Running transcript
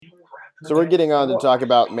So we're getting on to talk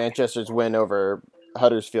about Manchester's win over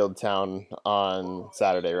Huddersfield Town on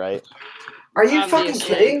Saturday, right? Are you fucking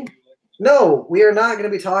kidding? No, we are not going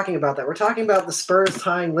to be talking about that. We're talking about the Spurs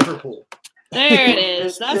tying Liverpool. There it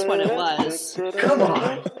is. That's what it was. Come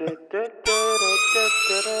on.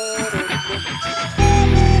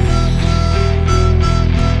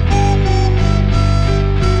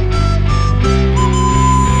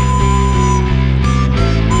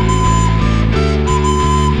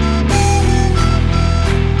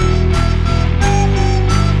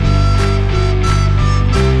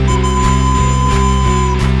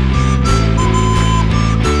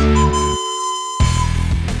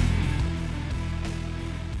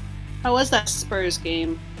 How was that Spurs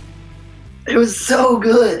game? It was so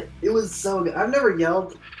good. It was so good. I've never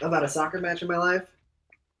yelled about a soccer match in my life.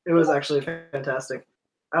 It was actually fantastic.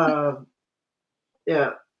 Yeah.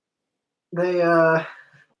 They what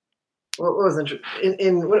was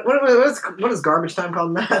interesting? What is garbage time called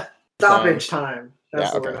in that? Stoppage time.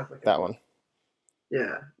 That's yeah, the okay. word. That one.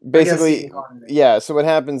 Yeah. Basically, yeah, so what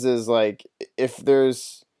happens is, like,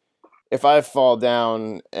 if I fall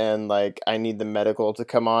down and, like, I need the medical to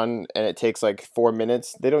come on and it takes, like, 4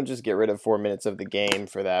 minutes, they don't just get rid of 4 minutes of the game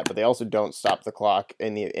for that, but they also don't stop the clock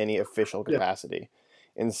in any official capacity.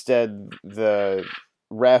 Yeah. Instead, the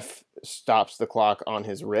ref stops the clock on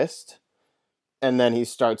his wrist, and then he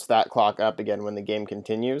starts that clock up again when the game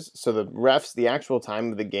continues. So the actual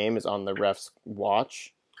time of the game is on the ref's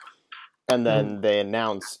watch, and then they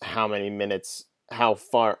announce how many minutes, how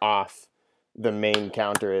far off the main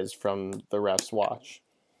counter is from the ref's watch.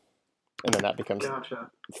 And then that becomes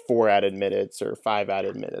 4 added minutes or 5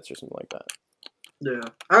 added minutes or something like that. Yeah.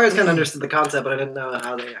 I always kind of understood the concept, but I didn't know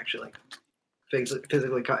how they actually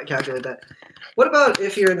physically calculate that. What about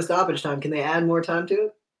if you're in the stoppage time? Can they add more time to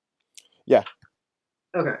it? Yeah.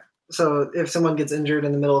 Okay. So if someone gets injured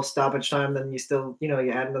in the middle of stoppage time, then you still, you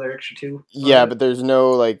add another extra 2? Yeah, but there's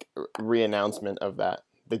no, like, re-announcement of that.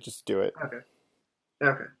 They just do it.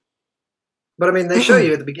 Okay. But, I mean, they show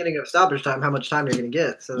you at the beginning of stoppage time how much time you're going to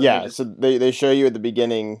get. So yeah, so they show you at the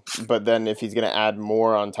beginning, but then if he's going to add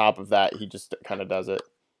more on top of that, he just kind of does it.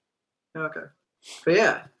 Okay. But,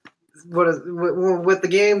 yeah, with the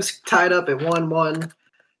games tied up at 1-1,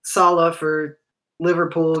 Salah for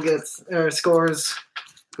Liverpool scores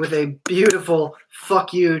with a beautiful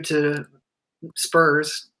fuck you to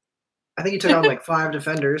Spurs. I think he took on like 5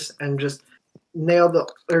 defenders and just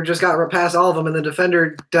just got past all of them, and the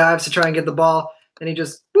defender dives to try and get the ball, and he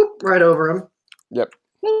just right over him. Yep.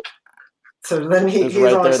 So then he's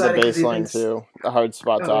right all there excited at the baseline too. A hard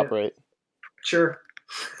spot to operate. Sure.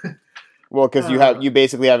 Well, because you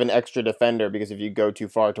basically have an extra defender, because if you go too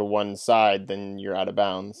far to one side, then you're out of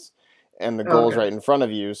bounds, and the goal's right in front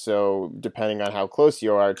of you. So depending on how close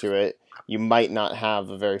you are to it, you might not have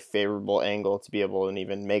a very favorable angle to be able to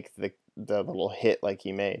even make the little hit like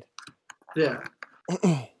he made. Yeah.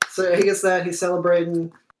 So he gets that. He's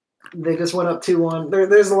celebrating. They just went up 2-1.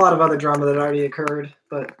 There's a lot of other drama that already occurred,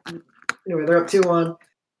 but anyway, they're up 2-1,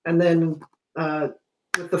 and then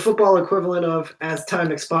with the football equivalent of as time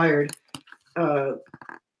expired,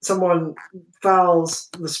 someone fouls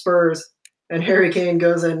the Spurs, and Harry Kane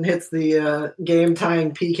goes and hits the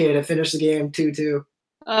game-tying PK to finish the game 2-2.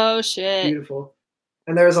 Oh, shit. Beautiful.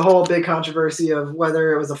 And there was a whole big controversy of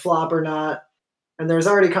whether it was a flop or not. And there's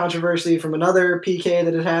already controversy from another PK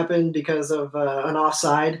that had happened because of an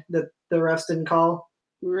offside that the refs didn't call.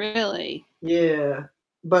 Really? Yeah.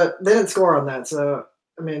 But they didn't score on that. So,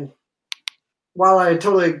 I mean, while I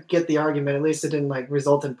totally get the argument, at least it didn't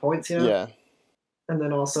result in points, Yeah. And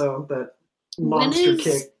then also that monster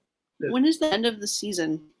kick. When is the end of the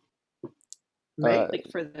season? May?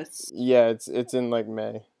 For this? Yeah, it's in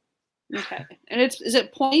May. Okay. And is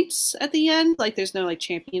it points at the end? There's no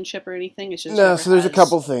championship or anything? It's just no, so there's a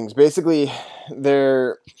couple things. Basically,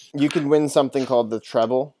 you can win something called the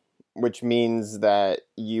treble, which means that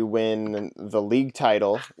you win the league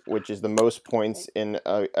title, which is the most points in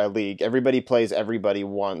a league. Everybody plays everybody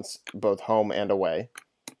once, both home and away.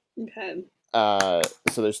 Okay.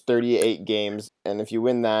 So there's 38 games, and if you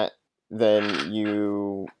win that, then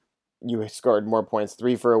you scored more points: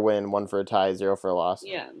 3 for a win, 1 for a tie, 0 for a loss.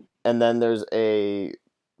 Yeah. And then there's the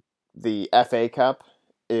FA Cup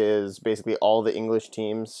is basically all the English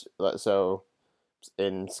teams, so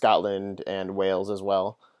in Scotland and Wales as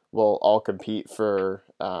well, will all compete for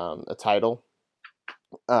a title.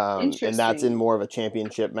 And that's in more of a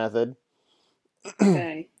championship method.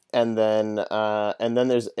 Okay. And then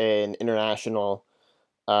there's an international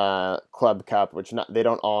club cup, which they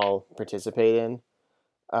don't all participate in.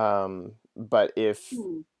 But if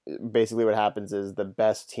basically what happens is the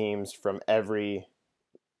best teams from every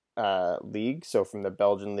league. So from the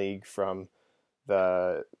Belgian league, from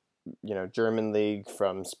the German league,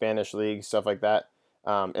 from Spanish league, stuff like that.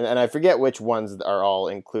 And I forget which ones are all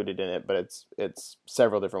included in it, but it's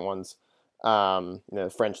several different ones.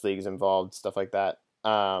 French leagues involved, stuff like that.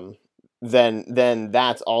 Then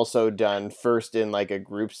that's also done first in like a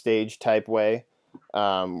group stage type way,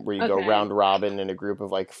 where you go round robin in a group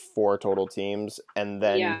of like 4 total teams, and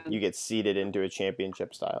then you get seeded into a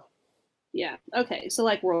championship style. Yeah. Okay. So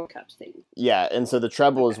like World Cup thing. Yeah, and so the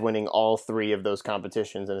treble is winning all 3 of those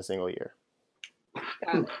competitions in a single year.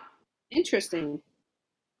 Got it. Interesting.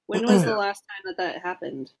 When was the last time that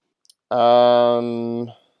happened?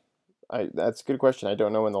 That's a good question. I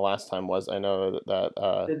don't know when the last time was. I know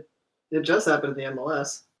that it just happened in the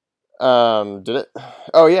MLS. Did it?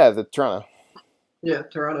 Oh yeah, the Toronto. Yeah,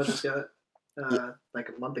 Toronto just got it like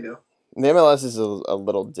a month ago. The MLS is a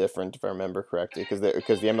little different, if I remember correctly, because the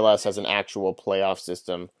MLS has an actual playoff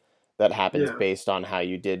system that happens based on how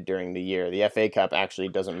you did during the year. The FA Cup actually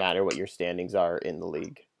doesn't matter what your standings are in the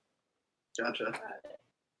league. Gotcha.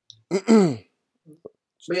 But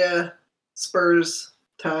yeah, Spurs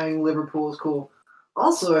tying Liverpool is cool.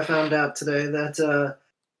 Also, I found out today that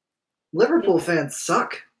Liverpool fans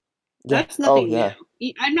suck. That's nothing new.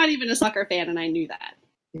 I'm not even a soccer fan, and I knew that.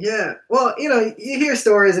 Yeah, well, you hear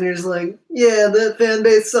stories and you're just like, yeah, the fan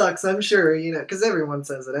base sucks, I'm sure, because everyone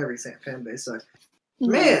says that every fan base sucks.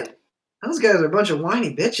 Mm-hmm. Man, those guys are a bunch of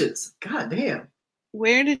whiny bitches. God damn.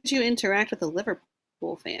 Where did you interact with a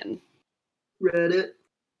Liverpool fan? Reddit.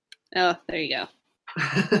 Oh, there you go.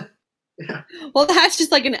 Yeah. Well, that's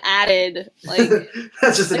just like an added, like,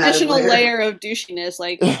 that's just an additional layer of douchiness.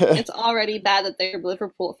 Like, it's already bad that they're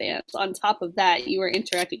Liverpool fans. On top of that, you were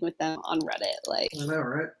interacting with them on Reddit. Like, I know,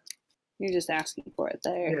 right? You're just asking for it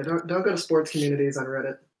there. Yeah, don't go to sports communities on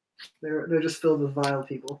Reddit. They're just filled with vile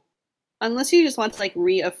people. Unless you just want to like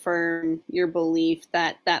reaffirm your belief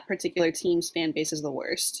that that particular team's fan base is the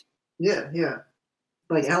worst. Yeah.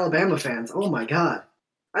 Like Alabama fans. Oh my God.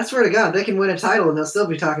 I swear to God, they can win a title and they'll still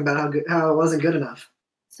be talking about how it wasn't good enough.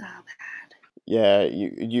 So bad. Yeah,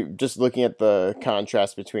 you just looking at the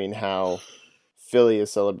contrast between how Philly is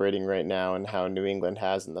celebrating right now and how New England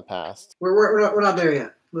has in the past. We're not there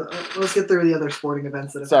yet. Let's get through the other sporting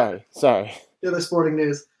events that have happened. Sorry. The other sporting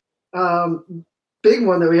news. Big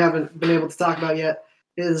one that we haven't been able to talk about yet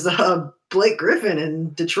is Blake Griffin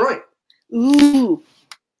in Detroit. Ooh.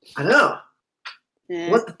 I know.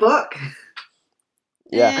 What the fuck?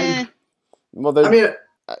 Yeah. I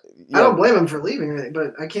don't blame him for leaving or anything,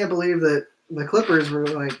 but I can't believe that the Clippers were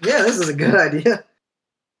like, yeah, this is a good idea.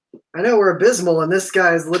 I know we're abysmal, and this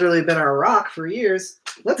guy's literally been our rock for years.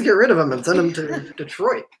 Let's get rid of him and send him to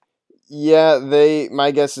Detroit. Yeah,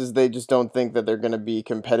 my guess is they just don't think that they're going to be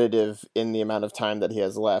competitive in the amount of time that he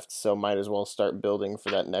has left, so might as well start building for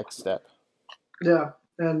that next step. Yeah,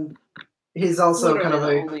 and he's also kind of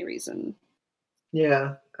the only reason.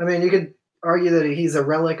 Yeah, I mean, you could argue that he's a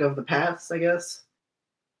relic of the past, I guess.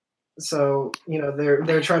 So,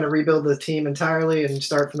 they're trying to rebuild the team entirely and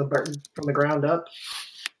start from the ground up.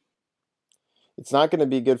 It's not going to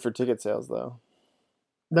be good for ticket sales, though.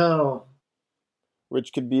 No.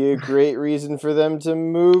 Which could be a great reason for them to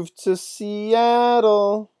move to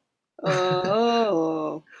Seattle.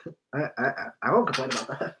 Oh. I won't complain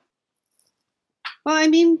about that. Well, I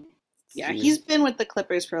mean, yeah, he's been with the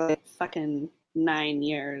Clippers for like fucking 9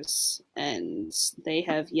 years, and they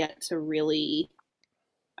have yet to really,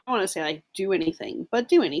 I don't want to say like do anything, but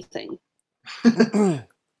do anything. Yeah,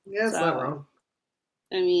 it's not wrong.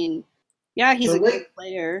 I mean, yeah, he's a good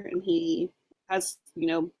player, and he has,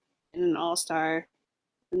 been an all-star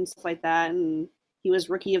and stuff like that, and he was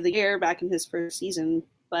Rookie of the Year back in his first season,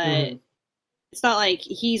 but it's not like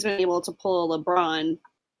he's been able to pull a LeBron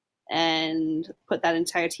and put that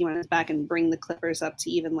entire team on his back and bring the Clippers up to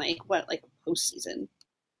even like a postseason.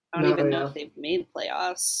 I don't even know if they've made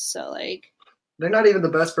playoffs. So like, they're not even the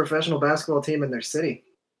best professional basketball team in their city,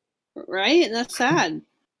 right? And that's sad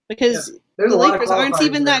because the Lakers aren't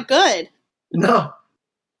even that good. No,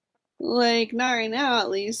 like not right now at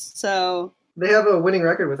least. So they have a winning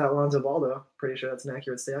record without Lonzo Ball, though. Pretty sure that's an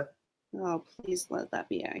accurate stat. Oh, please let that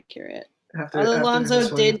be accurate. Although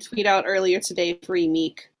Lonzo did tweet out earlier today, free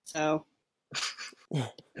Meek. So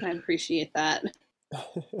I appreciate that.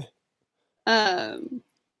 But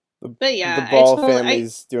yeah, the Ball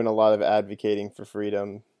family's doing a lot of advocating for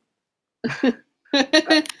freedom.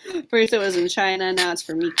 First it was in China, now it's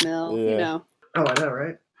for Meek Mill. Yeah. Oh, I know,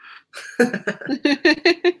 right?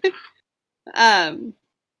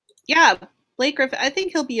 Yeah, Blake Griffin. I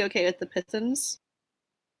think he'll be okay with the Pistons.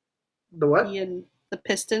 The what? The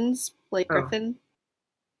Pistons. Blake Griffin.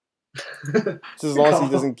 Just as long as he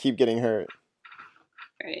doesn't keep getting hurt.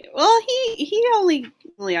 Right. Well,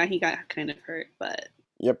 he got kind of hurt, but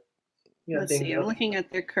yep. Let's see. I'm looking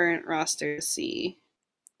at their current roster to see.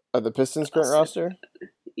 The Pistons' current roster?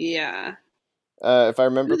 Yeah. If I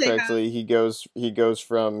remember correctly, he goes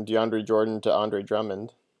from DeAndre Jordan to Andre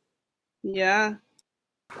Drummond. Yeah.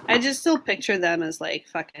 I just still picture them as like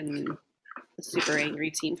fucking a super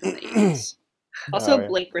angry team from the 80s. Also,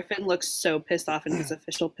 Blake Griffin looks so pissed off in his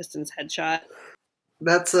official Pistons headshot.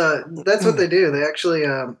 That's what they do. They actually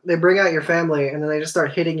they bring out your family and then they just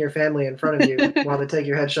start hitting your family in front of you while they take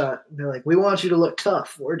your headshot. They're like, "We want you to look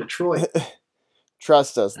tough. We're Detroit.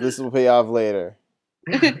 Trust us. This will pay off later."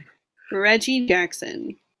 Reggie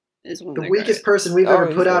Jackson is one of the weakest person we've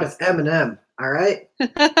ever put out is Eminem. All right.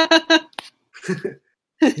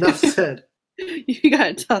 Enough said. You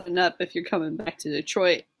gotta toughen up if you're coming back to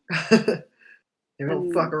Detroit. You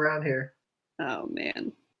don't fuck around here. Oh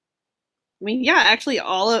man. I mean, yeah, actually,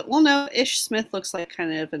 Ish Smith looks like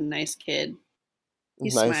kind of a nice kid.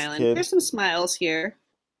 He's smiling. Kid. There's some smiles here.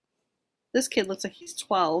 This kid looks like he's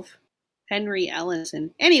 12. Henry Ellenson.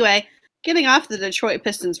 Anyway, getting off the Detroit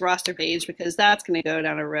Pistons roster page because that's going to go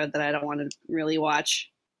down a road that I don't want to really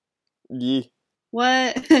watch. Yeah.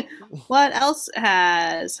 What else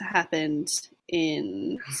has happened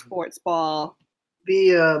in sports ball?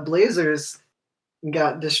 The Blazers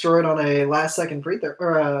got destroyed on a last-second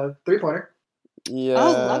three-pointer. Yeah.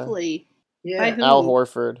 Oh, lovely. Yeah. Al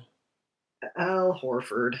Horford. Al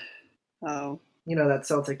Horford. Oh. You know that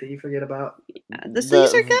Celtic that you forget about. Yeah, the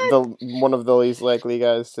Celtics are good. One of the least likely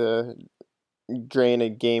guys to drain a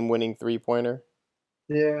game-winning three-pointer.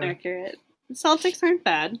 Yeah. Accurate. The Celtics aren't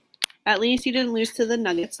bad. At least you didn't lose to the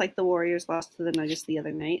Nuggets like the Warriors lost to the Nuggets the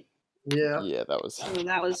other night. Yeah. Yeah, that was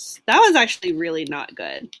actually really not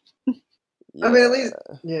good. Yeah. I mean, at least,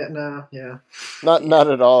 yeah. Not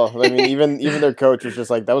at all. I mean, even their coach was just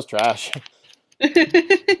like, that was trash.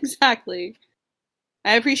 Exactly.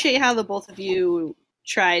 I appreciate how the both of you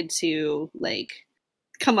tried to like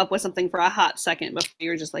come up with something for a hot second before you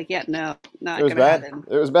were just like, yeah, no, not gonna happen.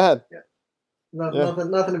 It was bad. Yeah.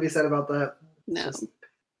 Nothing to be said about that. No.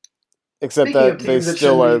 Except that they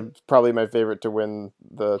still are probably my favorite to win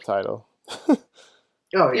the title.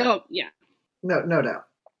 Oh yeah. Yeah. No doubt.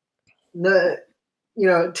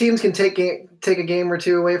 No, teams can take a game or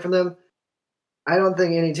two away from them. I don't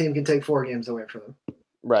think any team can take 4 games away from them.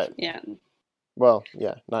 Right. Yeah. Well,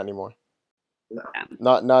 yeah, not anymore. No.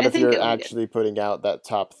 Not if you're actually putting out that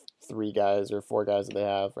top 3 guys or 4 guys that they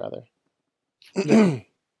have, rather. Yeah.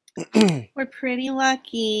 We're pretty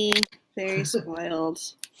lucky. Very spoiled.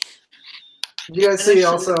 Did you guys see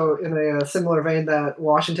also in a similar vein that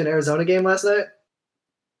Washington-Arizona game last night?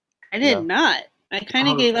 I did not. I kind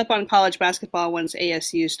of gave up on college basketball once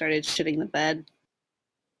ASU started shitting the bed.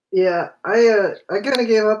 Yeah, I kind of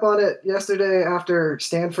gave up on it yesterday after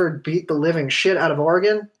Stanford beat the living shit out of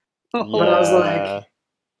Oregon. Yeah. But I was like,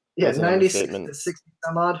 96 to 60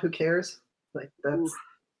 some odd, who cares? Like that's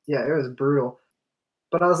it was brutal.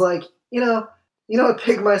 But I was like, you know what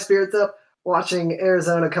picked my spirits up? Watching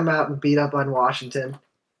Arizona come out and beat up on Washington.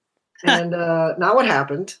 And not what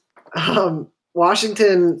happened.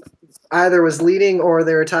 Washington either was leading or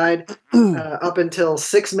they were tied up until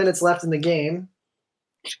 6 minutes left in the game.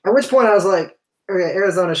 At which point I was like, okay,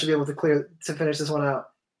 Arizona should be able to finish this one out.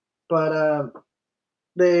 But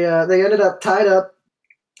they ended up tied up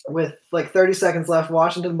with like 30 seconds left.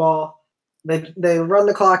 Washington ball. They run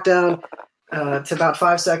the clock down to about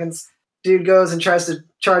 5 seconds. Dude goes and tries to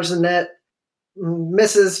charge the net.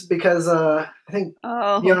 Misses because I think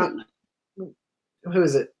who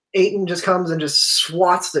is it? Ayton just comes and just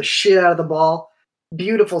swats the shit out of the ball.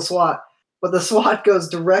 Beautiful swat. But the swat goes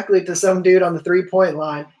directly to some dude on the 3-point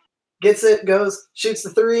line. Gets it, goes, shoots the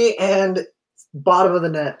 3, and bottom of the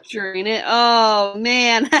net. Drain it. Oh,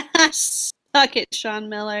 man. Suck it, Sean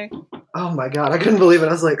Miller. Oh, my God. I couldn't believe it.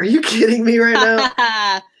 I was like, are you kidding me right now?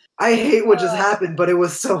 I hate what just happened, but it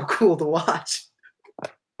was so cool to watch.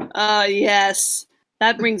 Yes.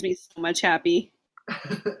 That brings me so much happy.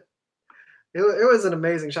 It was an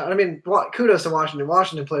amazing shot. I mean, kudos to Washington.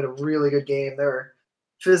 Washington played a really good game. They were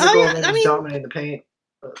physical and they dominated the paint.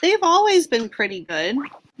 They've always been pretty good,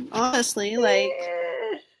 honestly. Like,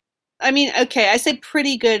 I mean, okay, I say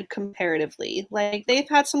pretty good comparatively. Like, they've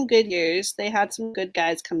had some good years. They had some good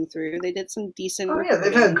guys come through. They did some decent. Oh yeah,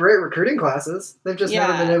 they've had great recruiting classes. They've just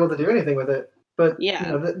never been able to do anything with it. But they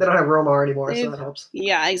don't have Romar anymore, so that helps.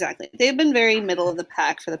 Yeah, exactly. They've been very middle of the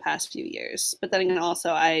pack for the past few years. But then again,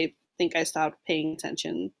 also, I think I stopped paying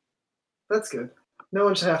attention. That's good. No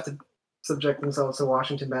one should have to subject themselves to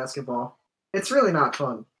Washington basketball. It's really not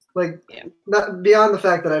fun. Like, not beyond the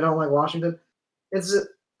fact that I don't like Washington, it's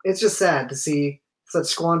just sad to see such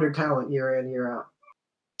squandered talent year in, year out.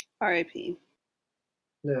 R.I.P.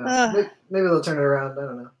 Yeah, maybe they'll turn it around. I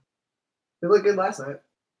don't know. They looked good last night.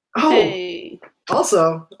 Oh, hey.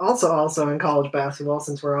 Also in college basketball,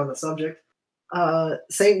 since we're on the subject,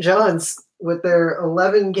 St. John's, with their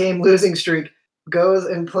 11-game losing streak, goes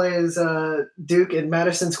and plays Duke in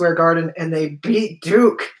Madison Square Garden, and they beat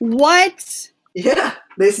Duke. What? Yeah,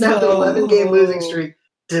 they snapped an 11-game losing streak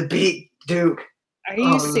to beat Duke. Are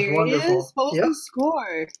you serious? What was the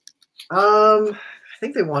score? I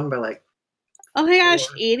think they won by like. Oh my gosh,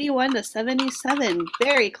 81-77.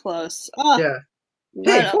 Very close. Oh, yeah.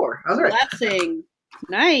 Hey, 4. I was right. Blessing.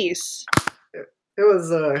 Nice. It was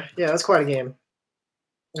it was quite a game.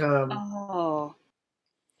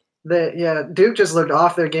 Duke just looked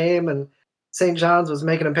off their game, and St. John's was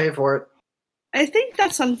making them pay for it. I think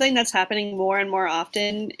that's something that's happening more and more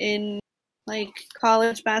often in like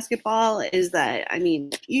college basketball. Is that, I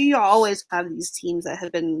mean, you always have these teams that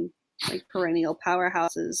have been like perennial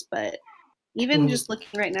powerhouses, but even just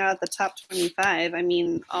looking right now at the top 25, I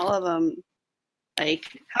mean, all of them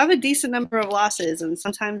like have a decent number of losses, and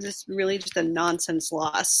sometimes it's really just a nonsense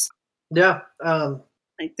loss. Yeah.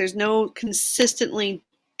 Like there's no consistently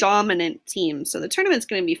dominant team, so the tournament's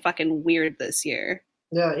going to be fucking weird this year.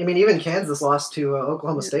 Yeah, I mean, even Kansas lost to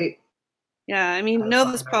Oklahoma State. Yeah, I mean,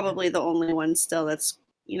 Nova's probably the only one still that's,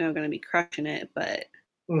 going to be crushing it, but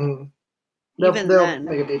they'll then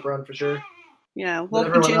make a deep run for sure. Yeah, well,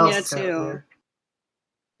 Virginia too.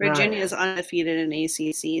 Virginia's undefeated in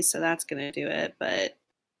ACC, so that's going to do it. But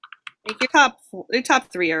like your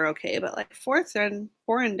top 3 are okay, but like 4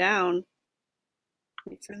 and down,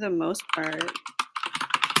 like, for the most part,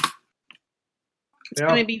 it's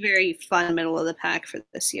going to be very fun middle of the pack for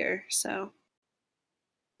this year. So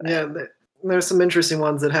yeah, there's some interesting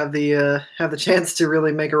ones that have the chance to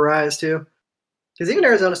really make a rise too. Because even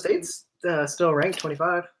Arizona State's still ranked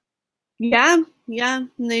 25. Yeah, and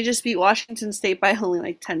they just beat Washington State by only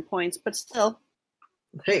like 10 points, but still.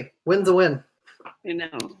 Hey, win's a win.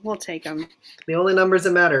 We'll take them. The only numbers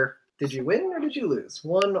that matter: did you win or did you lose?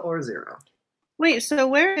 1 or 0. Wait, so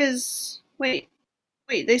where is? Wait,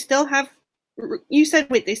 they still have. You said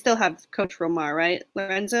they still have Coach Romar, right?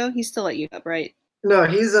 Lorenzo, he's still at UW, right? No,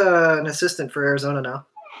 he's an assistant for Arizona now.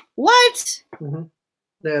 What? Mm-hmm.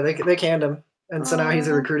 Yeah, they canned him, and so now he's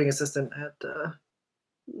a recruiting assistant at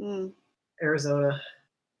Arizona,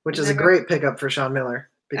 which is a great pickup for Sean Miller.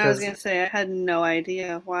 Because I was gonna say I had no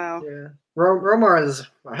idea. Wow. Yeah, Romar is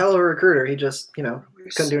a hell of a recruiter. He just couldn't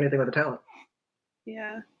do anything with the talent.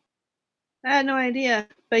 Yeah. I had no idea,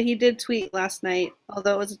 but he did tweet last night,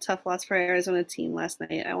 although it was a tough loss for Arizona team last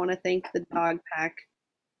night. I want to thank the dog pack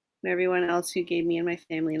and everyone else who gave me and my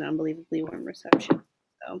family an unbelievably warm reception.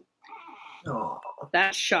 So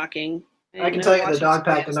that's shocking. I can tell you the dog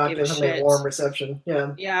pack did not give him a warm reception.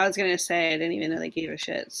 Yeah. Yeah, I was going to say, I didn't even know they gave a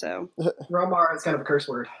shit, so. Romar is kind of a curse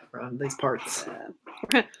word around these parts.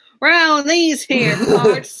 Around these here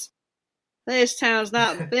parts. This town's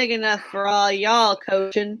not big enough for all y'all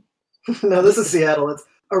coaching. No, this is Seattle. It's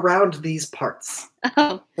around these parts.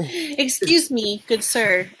 Oh, excuse me, good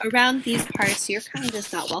sir. Around these parts, your kind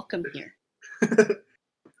is not welcome here.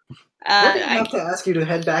 I have to ask you to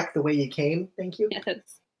head back the way you came. Thank you. Yes.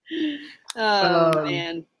 Oh,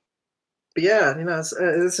 man. But yeah,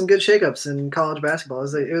 there's some good shakeups in college basketball.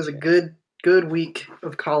 It was a good week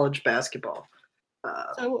of college basketball.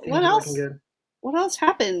 So what else? What else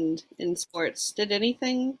happened in sports? Did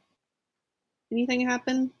anything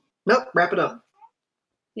happen? Nope. Wrap it up.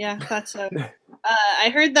 Yeah, that's so.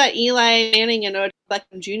 I heard that Eli Manning and Odell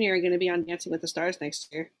Beckham Jr. are going to be on Dancing with the Stars next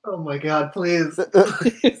year. Oh my God! Please.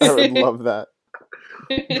 I would love that.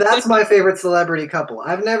 That's my favorite celebrity couple.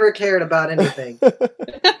 I've never cared about anything.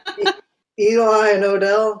 Eli and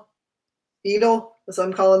Odell. Edel, as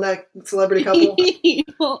I'm calling that celebrity couple.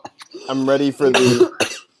 I'm ready for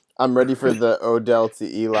the Odell to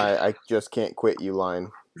Eli. I just can't quit you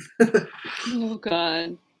line. Oh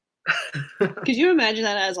God. Could you imagine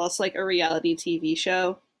that as also like a reality TV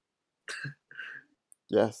show?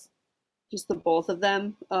 Yes. Just the both of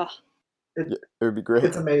them. Ugh. It would be great.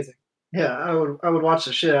 It's amazing. Yeah, I would watch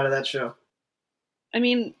the shit out of that show. I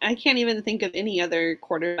mean, I can't even think of any other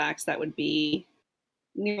quarterbacks that would be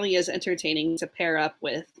nearly as entertaining to pair up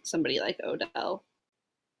with somebody like Odell.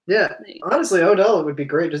 Yeah, honestly, Odell would be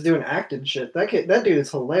great just doing acting shit. That dude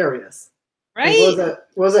is hilarious. Right? What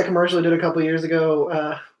was that commercial he did a couple years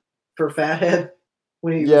ago for Fathead?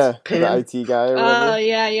 When he was the IT guy or whatever. Oh,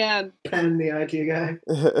 yeah. Penn, the IT guy.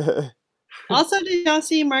 Also, did y'all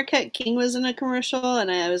see Marquette King was in a commercial? And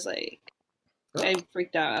I was like, I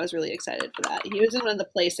freaked out. I was really excited for that. He was in one of the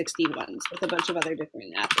Play 16 ones with a bunch of other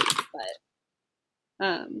different athletes,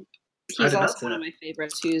 but he's also one of my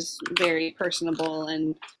favorites who's very personable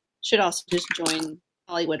and should also just join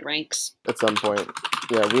Hollywood ranks at some point.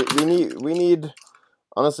 Yeah, we need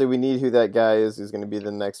honestly, we need who that guy is who's going to be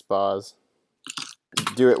the next Boz.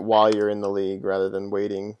 Do it while you're in the league rather than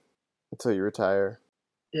waiting until you retire.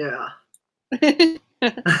 Yeah.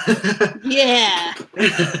 Yeah.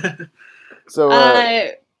 So,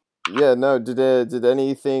 yeah, no, did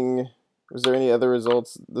anything, was there any other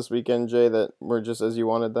results this weekend, Jay, that were just as you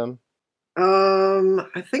wanted them?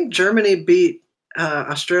 I think Germany beat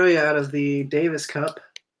Australia out of the Davis Cup,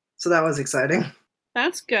 so that was exciting.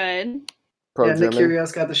 That's good. Nick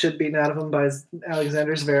Kyrgios got the shit beaten out of him by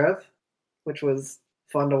Alexander Zverev, which was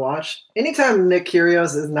fun to watch. Anytime Nick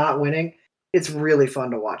Kyrgios is not winning, it's really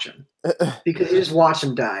fun to watch him because you just watch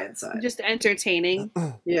him die inside. Just entertaining.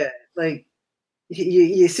 Yeah, like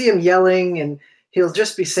you see him yelling, and he'll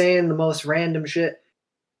just be saying the most random shit.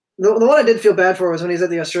 The one I did feel bad for was when he was at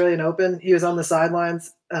the Australian Open. He was on the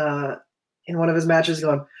sidelines in one of his matches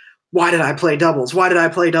going, "Why did I play doubles? Why did I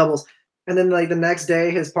play doubles?" And then like the next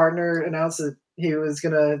day, his partner announced that he was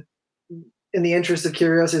going to, in the interest of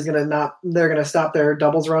Kyrgios, they're going to stop their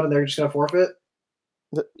doubles run and they're just going to forfeit.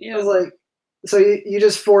 Yeah. I was like, so you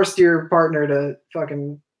just forced your partner to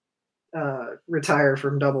fucking retire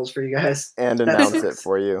from doubles for you guys. And announce it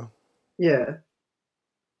for you. Yeah.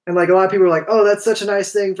 And like a lot of people are like, oh, that's such a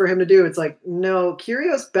nice thing for him to do. It's like, no,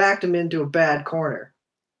 Kyrgios backed him into a bad corner.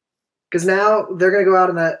 Because now they're going to go out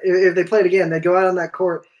on that, if they played again, they'd go out on that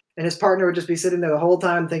court and his partner would just be sitting there the whole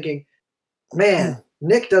time thinking, man,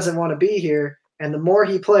 Nick doesn't want to be here. And the more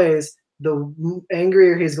he plays, the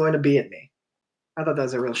angrier he's going to be at me. I thought that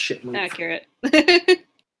was a real shit move. Accurate. Yeah.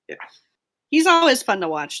 He's always fun to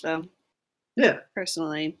watch, though. Yeah.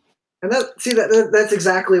 Personally. And that's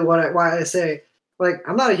exactly why I say, like,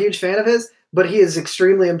 I'm not a huge fan of his, but he is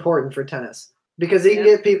extremely important for tennis. Because he can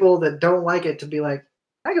get people that don't like it to be like,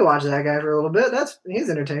 I can watch that guy for a little bit. He's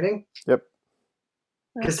entertaining. Yep.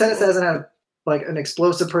 Because tennis hasn't had like an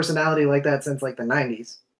explosive personality like that since like the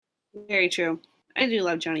 90s. Very true. I do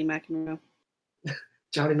love Johnny McEnroe.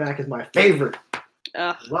 Johnny Mac is my favorite.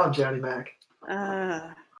 I love Johnny Mac.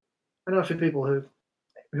 I know a few people who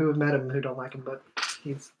have met him who don't like him, but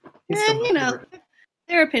he's still my favorite.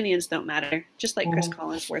 Their opinions don't matter. Just like Chris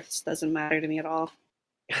Collinsworth's doesn't matter to me at all.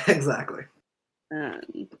 Exactly.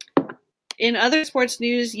 In other sports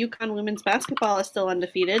news, UConn women's basketball is still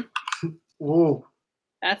undefeated. Whoa.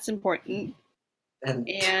 That's important. And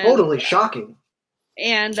totally shocking.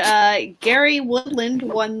 And Gary Woodland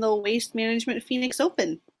won the Waste Management Phoenix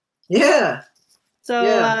Open. Yeah. So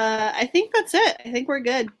I think that's it. I think we're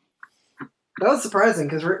good. That was surprising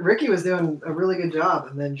because Ricky was doing a really good job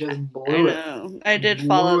and then just blew it. I know. I did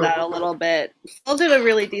follow that a little bit. Phil did a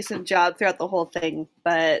really decent job throughout the whole thing,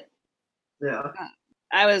 but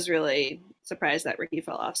I was really surprised that Ricky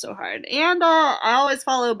fell off so hard. And I always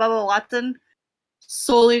follow Bubba Watson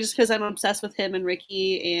solely just because I'm obsessed with him and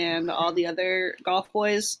Ricky and all the other golf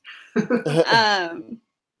boys. But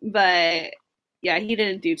yeah, he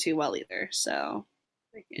didn't do too well either. So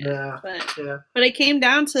but it came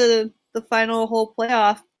down to the final whole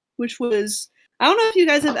playoff, which was, I don't know if you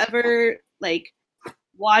guys have ever like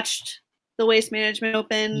watched the Waste Management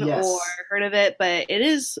Open or heard of it, but it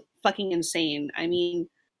is fucking insane. I mean,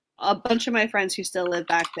 a bunch of my friends who still live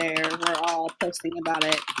back there were all posting about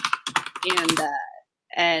it,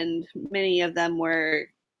 and many of them were,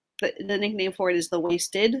 the nickname for it is the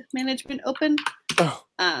Wasted Management Open.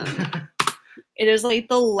 It is like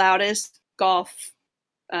the loudest golf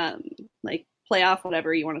like playoff,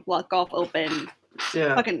 whatever you want to call it, golf open,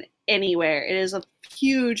 fucking anywhere. It is a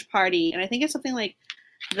huge party, and I think it's something like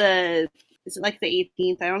is it like the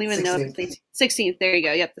 18th? I don't even 16th. Know if it's the 16th. There you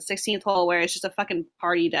go. Yep, the 16th hole, where it's just a fucking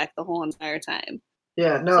party deck the whole entire time.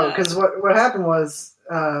 Yeah, no, because what happened was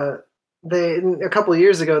they a couple of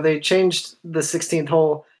years ago they changed the 16th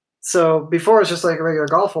hole. So before it's just like a regular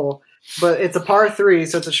golf hole, but it's a par 3,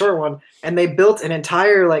 so it's a short one, and they built an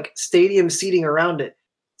entire like stadium seating around it.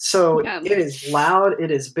 So it is loud, it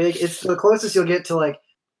is big. It's the closest you'll get to like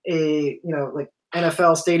a like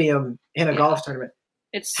NFL stadium in a golf tournament.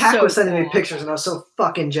 It's Hack so was sending cool. me pictures, and I was so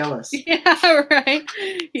fucking jealous. Yeah, right.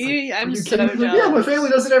 I'm so jealous. Yeah, my family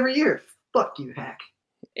does it every year. Fuck you, Hack.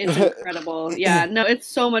 It's incredible. Yeah, no, it's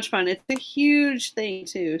so much fun. It's a huge thing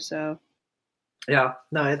too. So. Yeah,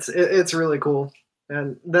 no, it's really cool,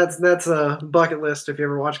 and that's a bucket list if you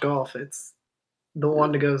ever watch golf. It's the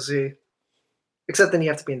one to go see. Except then you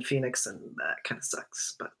have to be in Phoenix, and that kind of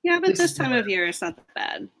sucks. But yeah, but this time of year it's not that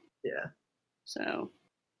bad. Yeah. So,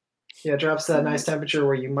 Yeah, it drops to that nice temperature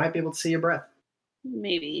where you might be able to see your breath.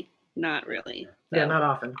 Maybe. Not really. Yeah, not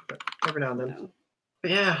often, but every now and then. No.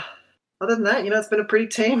 But yeah, other than that, it's been a pretty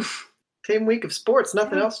tame week of sports.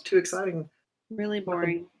 Nothing else too exciting. Really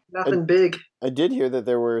boring. Nothing big. I did hear that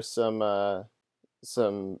there were some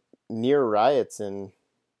near riots in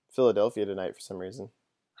Philadelphia tonight for some reason.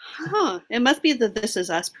 Huh. It must be the This Is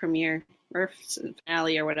Us premiere or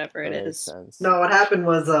finale or whatever it is. Sense. No, what happened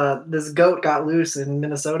was this goat got loose in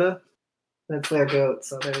Minnesota. That's their goat,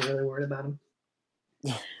 so they were really worried about him.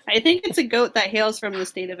 I think it's a goat that hails from the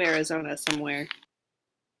state of Arizona somewhere.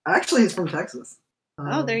 Actually, he's from Texas.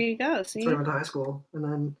 Oh, there you go. See, he went to high school,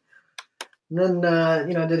 and then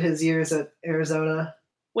did his years at Arizona.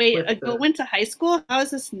 Wait, a goat went to high school? How is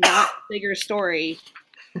this not a bigger story?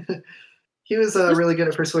 He was really good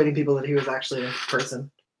at persuading people that he was actually a person.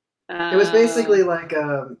 It was basically like,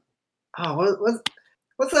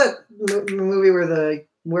 what's that movie where the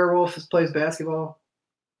werewolf plays basketball?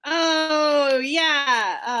 Oh,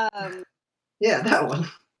 yeah. Yeah, that one.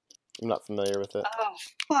 I'm not familiar with it. Oh,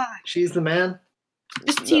 fuck. She's the man?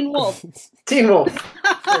 Just Teen Wolf. Teen Wolf.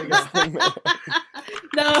 There you go.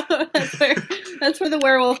 No, that's where the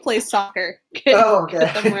werewolf plays soccer. Oh,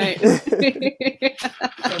 okay. Right. Okay.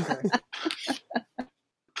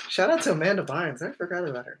 Shout out to Amanda Bynes. I forgot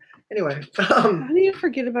about her. Anyway. How do you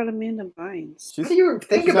forget about Amanda Bynes? What do you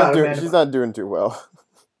think about Amanda Bynes? She's not doing too well.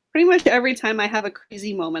 Pretty much every time I have a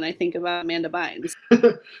crazy moment, I think about Amanda Bynes.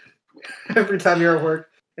 Every time you're at work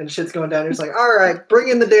and shit's going down, you're just like, all right, bring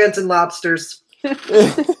in the dancing lobsters.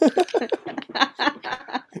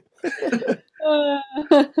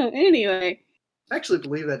 Anyway. I actually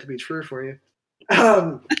believe that to be true for you.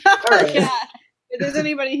 All right. Yeah. If there's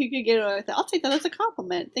anybody who could get away with it, I'll take that as a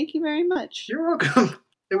compliment. Thank you very much. You're welcome.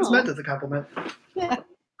 It was meant as a compliment. Yeah.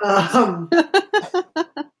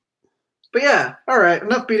 But yeah, all right.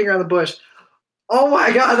 Enough beating around the bush. Oh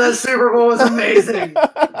my God, that Super Bowl was amazing.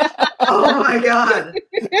 Oh my God,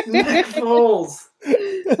 Nick Foles.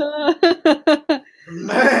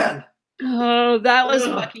 Man. Oh, that was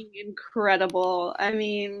fucking incredible. I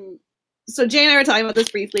mean, so Jay and I were talking about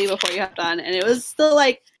this briefly before you hopped on, and it was still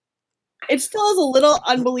like, it still is a little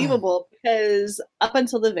unbelievable because up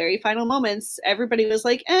until the very final moments, everybody was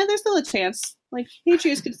like, there's still a chance. Like,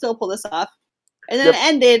 Patriots could still pull this off. And then it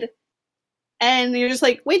ended, and you're just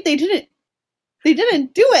like, wait, they didn't. They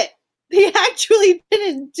didn't do it. They actually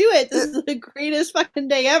didn't do it. This is the greatest fucking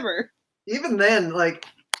day ever. Even then, like,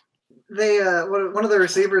 they, one of the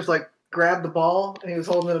receivers, like, grabbed the ball, and he was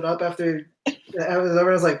holding it up after it was over.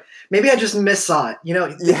 I was like, maybe I just missaw it.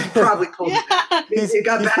 He probably pulled it. It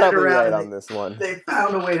got batted around. Right on this one. They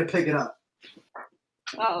found a way to pick it up.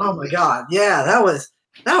 Oh my God. Yeah, that was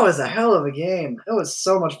a hell of a game. It was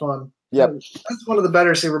so much fun. Yep. That's one of the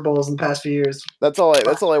better Super Bowls in the past few years. That's all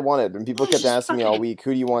I wanted. And people kept asking me all week,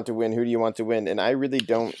 who do you want to win? Who do you want to win? And I really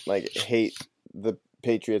don't hate the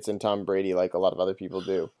Patriots and Tom Brady like a lot of other people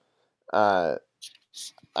do. I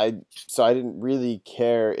didn't really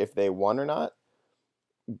care if they won or not,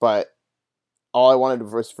 but all I wanted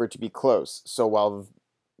was for it to be close. So while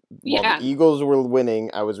the Eagles were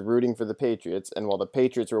winning, I was rooting for the Patriots, and while the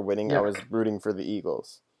Patriots were winning, I was rooting for the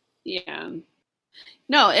Eagles. Yeah.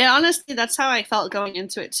 No, honestly, that's how I felt going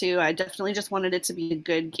into it too. I definitely just wanted it to be a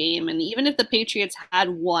good game, and even if the Patriots had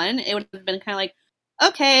won, it would have been kind of like,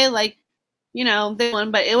 okay, they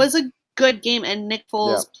won, but it was a good game, and Nick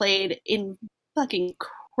Foles played in fucking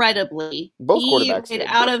incredibly. Both quarterbacks played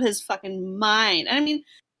out of his fucking mind. And I mean,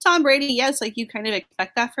 Tom Brady, yes, you kind of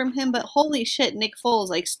expect that from him, but holy shit, Nick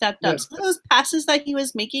Foles stepped up. Some of those passes that he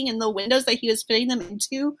was making and the windows that he was fitting them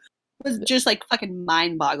into was just fucking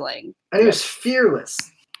mind-boggling. And he was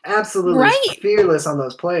fearless. Absolutely fearless on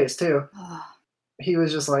those plays too. He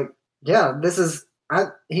was just like, this is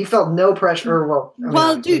he felt no pressure,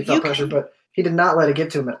 he felt pressure, but he did not let it get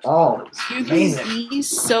to him at all. It was amazing. He's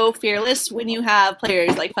so fearless when you have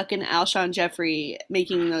players like fucking Alshon Jeffrey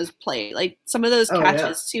making those plays. Some of those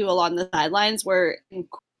catches too along the sidelines were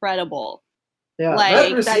incredible. Yeah,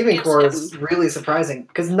 that receiving core is really surprising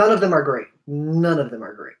because none of them are great.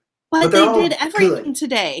 But they did everything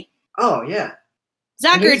today. Oh yeah,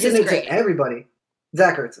 Zach Ertz is great. To everybody.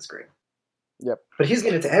 Zach Ertz is great. Yep. But he's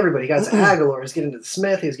getting it to everybody. He got to Aguilar. He's getting it to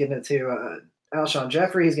Smith. He's getting it to Alshon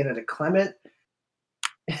Jeffrey. He's getting it to Clement.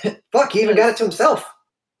 Fuck, he even got it to himself.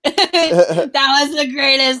 That was the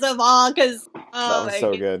greatest of all because that was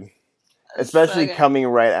so good. Especially coming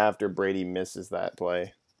right after Brady misses that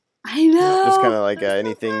play. I know. Just kind of like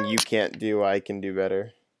anything you can't do, I can do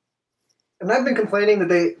better. And I've been complaining that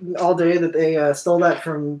they stole that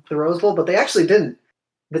from the Rose Bowl, but they actually didn't.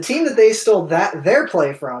 The team that they stole their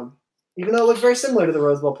play from even though it looked very similar to the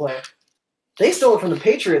Rose Bowl play. They stole it from the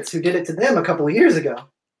Patriots, who did it to them a couple of years ago,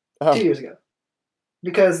 2 years ago,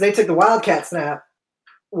 because they took the Wildcat snap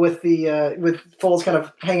with Foles kind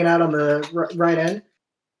of hanging out on the right end.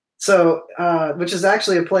 So, which is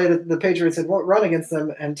actually a play that the Patriots had run against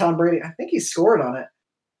them, and Tom Brady, I think he scored on it.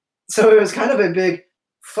 So it was kind of a big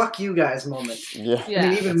 "fuck you guys" moment. Yeah. I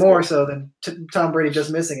mean, even more so than Tom Brady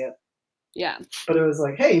just missing it. Yeah. But it was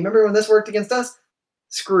like, hey, remember when this worked against us?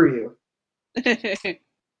 Screw you.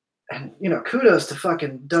 And, kudos to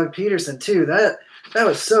fucking Doug Peterson, too. That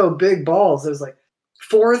was so big balls. It was like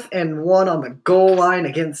 4th and 1 on the goal line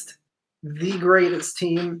against the greatest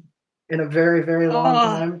team in a very, very long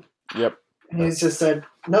time. Yep. And he's just said,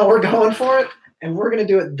 no, we're going for it, and we're going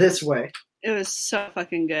to do it this way. It was so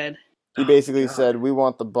fucking good. He basically said, we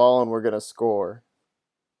want the ball and we're going to score.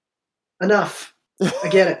 Enough. I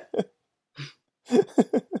get it.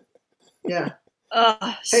 Yeah.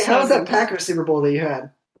 Hey, how was that Packers Super Bowl that you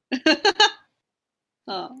had?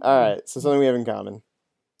 All right, so something we have in common.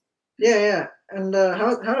 Yeah. And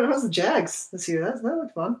how's the Jags this year? That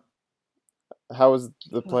looked fun. How was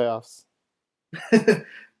the playoffs?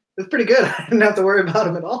 It's pretty good. I didn't have to worry about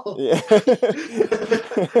them at all. Yeah.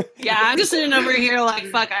 Yeah, I'm just sitting over here like,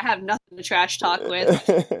 fuck, I have nothing to trash talk with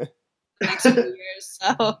the next few years,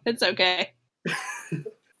 so it's okay.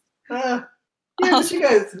 But you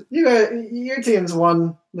guys, your team's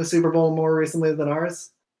won the Super Bowl more recently than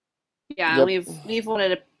ours. Yeah, yep. We've won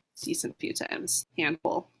it a decent few times. A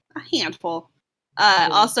handful.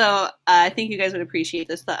 Also, I think you guys would appreciate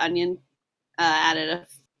this. The Onion added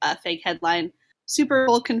a fake headline: Super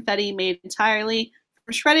Bowl confetti made entirely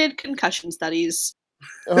from shredded concussion studies.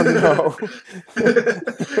 Oh no!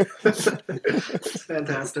 That's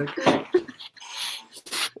fantastic.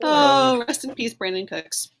 Oh, rest in peace, Brandon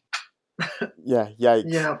Cooks. Yeah, yikes.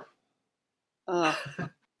 Yeah.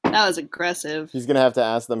 That was aggressive. He's gonna have to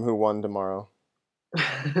ask them who won tomorrow.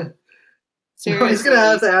 Seriously? No, he's gonna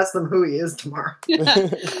have to ask them who he is tomorrow.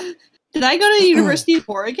 Did I go to the University of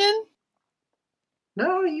Oregon?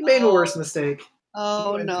 No, you made a worse mistake.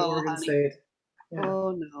 Oh no, Oregon State. Yeah.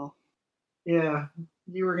 Oh no. Yeah,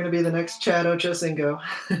 you were gonna be the next Chad Ochocinco.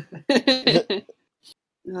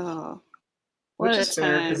 Oh, which is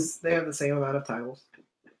fair because they have the same amount of titles.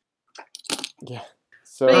 Yeah.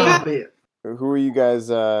 So, who are you guys?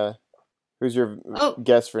 Who's your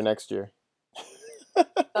guess for next year?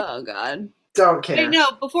 Oh God. Don't care. Wait,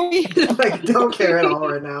 no, before we don't care at all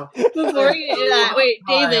right now. Before we do that, wait,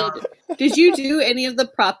 David, did you do any of the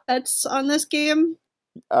prop bets on this game?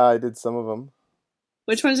 I did some of them.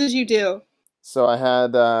 Which ones did you do? So I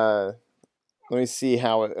had. Let me see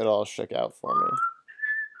how it all shook out for me.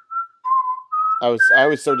 I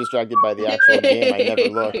was so distracted by the actual game, I never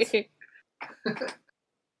looked.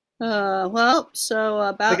 Well, so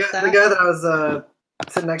about the guy that I was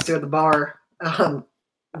sitting next to at the bar,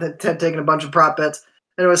 that had taken a bunch of prop bets,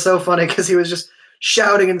 and it was so funny because he was just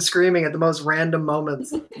shouting and screaming at the most random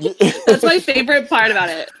moments. That's my favorite part about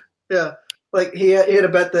it. Yeah, like he had a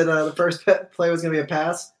bet that the first play was going to be a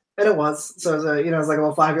pass, and it was. So it was it was like a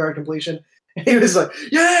little 5-yard completion. And he was like,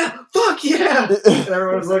 "Yeah, fuck yeah!" And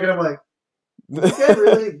everyone was looking at him like, "This guy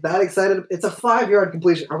really that excited? It's a 5-yard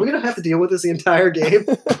completion. Are we going to have to deal with this the entire game?"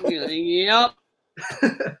 Yep.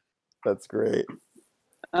 That's great.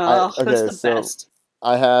 Oh, that's the best.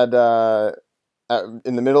 I had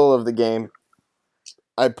in the middle of the game,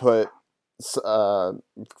 I put a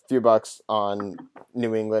few bucks on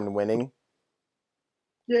New England winning.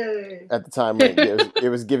 Yay! At the time, when it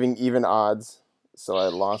was giving even odds, so I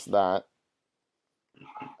lost that.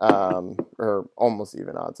 Or almost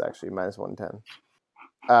even odds, actually, -110.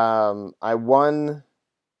 I won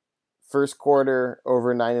first quarter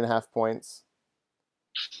over 9.5 points.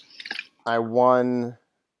 I won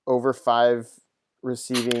over 5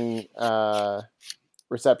 receiving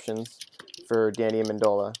receptions for Danny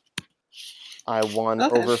Amendola. I won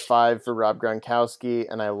over 5 for Rob Gronkowski,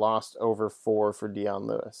 and I lost over 4 for Dion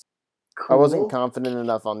Lewis. Cool. I wasn't confident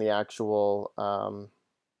enough on the actual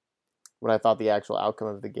what I thought the actual outcome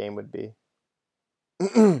of the game would be.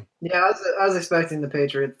 Yeah, I was expecting the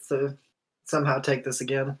Patriots to somehow take this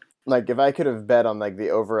again. Like, if I could have bet on like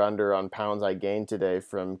the over/under on pounds I gained today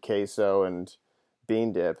from queso and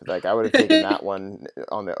bean dip, like I would have taken that one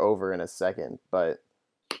on the over in a second, but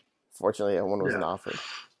fortunately that one wasn't offered.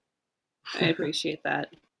 I appreciate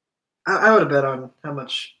that. I would have bet on how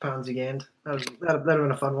much pounds you gained. That'd have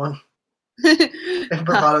been a fun one. And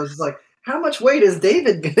Bravado was just like, how much weight is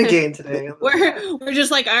David gonna gain today? We're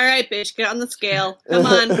just like, all right, bitch, get on the scale. Come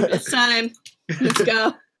on, it's time. Let's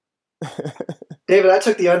go. David, I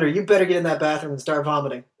took the under. You better get in that bathroom and start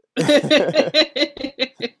vomiting.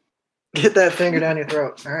 Get that finger down your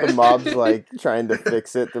throat. All right. The mob's like trying to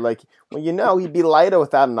fix it. They're like, well, he'd be lighter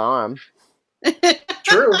without an arm.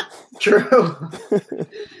 True.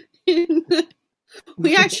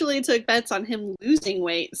 We actually took bets on him losing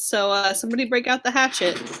weight, so somebody break out the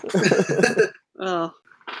hatchet. Oh.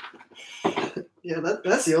 Yeah,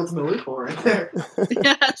 that's the ultimate loophole right there.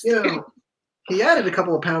 Yes. He added a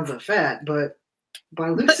couple of pounds of fat, but by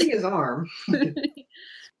losing his arm... You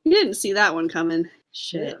didn't see that one coming.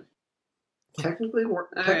 Shit. Yeah. Technically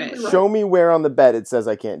right. Show me where on the bet it says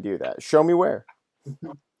I can't do that. Show me where.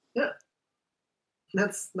 Yeah.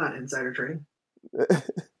 That's not insider trading.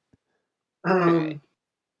 No,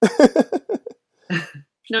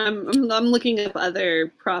 I'm looking up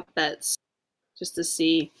other prop bets just to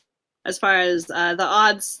see, as far as the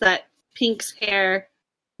odds that Pink's hair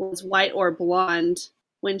was white or blonde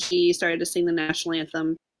when she started to sing the national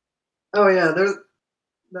anthem. Oh yeah,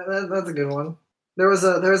 that's a good one. There was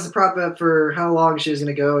a prop bet for how long she was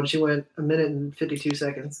going to go, and she went 1 minute and 52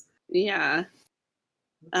 seconds. Yeah.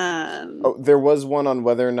 There was one on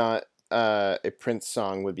whether or not a Prince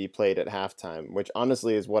song would be played at halftime, which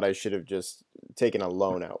honestly is what I should have just taken a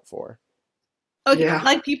loan out for. Okay, yeah.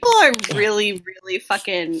 Like, people are really, really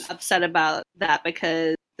fucking upset about that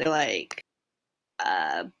because they're like,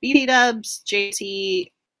 BT Dubs,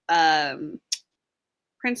 JT,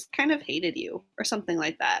 Prince kind of hated you, or something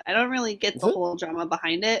like that. I don't really get the whole drama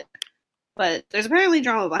behind it, but there's apparently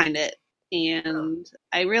drama behind it. And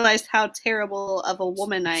I realized how terrible of a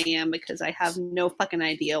woman I am because I have no fucking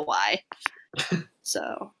idea why.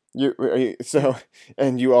 So.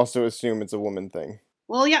 And you also assume it's a woman thing.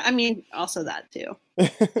 Well, yeah, I mean, also that too.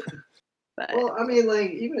 But, well, I mean,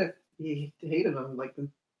 like, even if he hated him, like,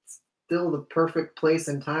 it's still the perfect place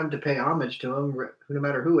and time to pay homage to him, no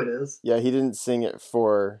matter who it is. Yeah, he didn't sing it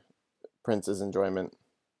for Prince's enjoyment.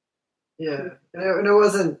 Yeah, and it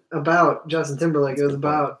wasn't about Justin Timberlake. It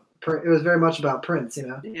was very much about Prince,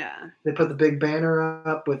 Yeah. They put the big banner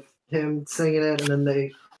up with him singing it, and then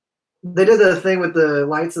they did the thing with the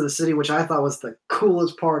lights of the city, which I thought was the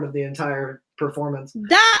coolest part of the entire performance.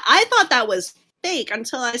 That I thought that was fake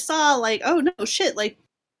until I saw, like, oh no shit, like,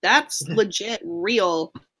 that's legit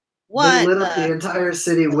real. What? They lit up the entire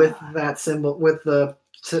city with that symbol, with the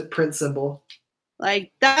Prince symbol.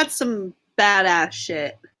 Like, that's some badass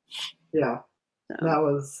shit. Yeah, so. That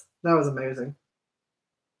was amazing.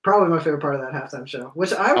 Probably my favorite part of that halftime show,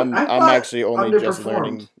 which I'm actually only just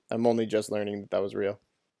learning. I'm only just learning that was real.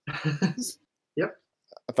 Yep.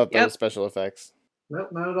 I thought that was special effects.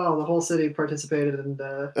 Nope, not at all. The whole city participated and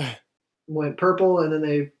went purple, and then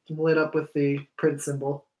they lit up with the Prince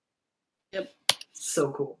symbol. Yep.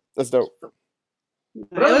 So cool. That's dope.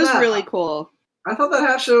 But it was really cool. I thought that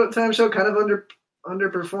halftime show kind of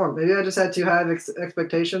underperformed. Maybe I just had too high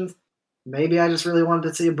expectations. Maybe I just really wanted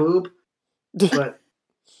to see a boob. But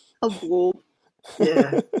a boob.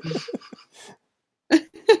 Yeah.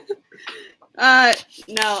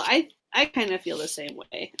 No, I kind of feel the same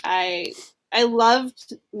way. I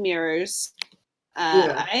loved Mirrors.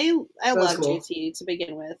 I loved cool. JT to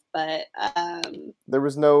begin with, but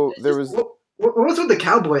what was with the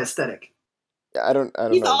cowboy aesthetic? I don't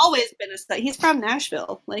he's know. Always been he's from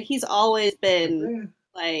Nashville. Like, he's always been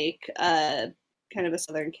like kind of a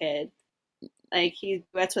Southern kid. Like, he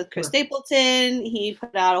duets with Chris Stapleton. He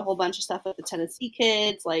put out a whole bunch of stuff with the Tennessee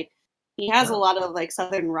Kids. Like, he has a lot of like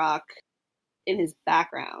Southern rock in his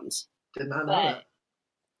background. Did not know that.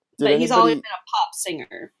 But he's always been a pop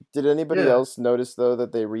singer. Did anybody else notice, though,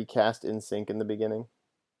 that they recast NSYNC in the beginning?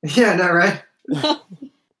 Yeah, not right.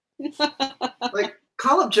 Like,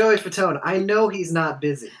 call up Joey Fatone. I know he's not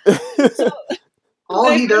busy.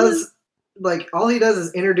 All he does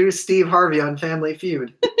is introduce Steve Harvey on Family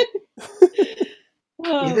Feud.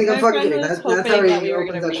 You think I'm fucking kidding? That's how he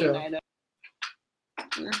opens that show.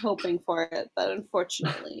 We were hoping for it, but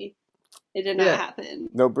unfortunately, it did not happen.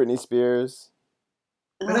 No Britney Spears.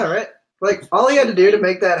 I know, right? Like, all he had to do to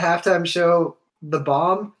make that halftime show the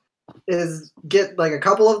bomb is get like a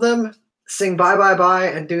couple of them, sing "Bye Bye Bye,"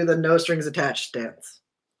 and do the no strings attached dance.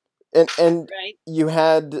 And you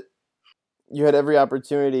had every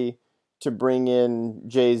opportunity to bring in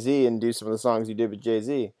Jay-Z and do some of the songs you did with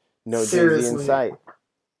Jay-Z. No Jay-Z in sight.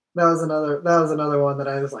 That was another one that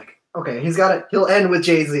I was like, okay, he'll end with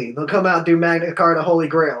Jay-Z. They'll come out and do Magna Carta Holy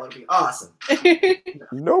Grail. It'll be awesome.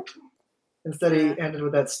 Nope. Instead, he ended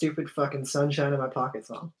with that stupid fucking Sunshine in My Pocket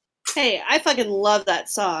song. Hey, I fucking love that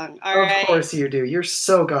song. Of course you do. You're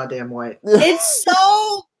so goddamn white. It's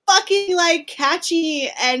so fucking like catchy,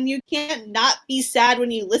 and you can't not be sad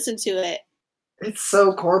when you listen to it. It's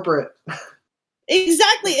so corporate.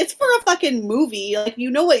 Exactly. It's for a fucking movie. Like, you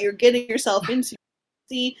know what you're getting yourself into.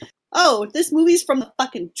 See oh, this movie's from the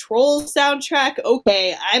fucking Trolls soundtrack.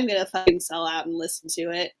 Okay, I'm gonna fucking sell out and listen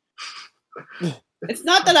to it. It's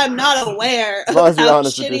not that I'm not aware of how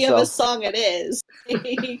shitty of a song it is.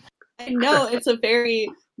 I know it's a very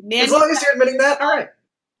as long as you're admitting that, all right,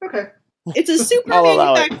 okay. It's a super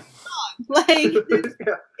manufactured song. Like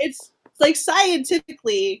it's like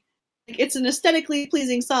scientifically, like it's an aesthetically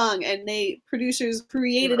pleasing song, and producers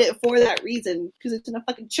created it for that reason because it's in a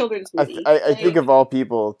fucking children's movie. I think of all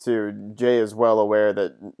people too, Jay is well aware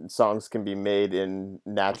that songs can be made in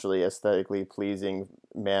naturally aesthetically pleasing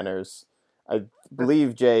manners. I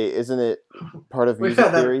believe, Jay, isn't it part of music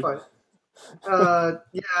theory? Yeah,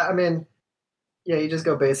 I mean, yeah, you just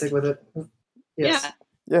go basic with it. Yes.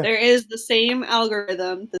 Yeah. There is the same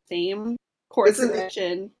algorithm, the same chord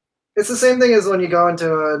progression. It's the same thing as when you go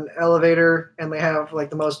into an elevator and they have like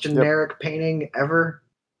the most generic painting ever,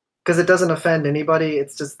 because it doesn't offend anybody.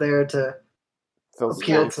 It's just there to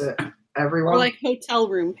appeal to everyone. Or like hotel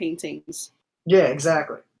room paintings. Yeah,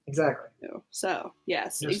 exactly. So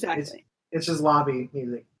yes, exactly. It's just lobby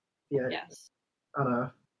music. Yeah. Yes. On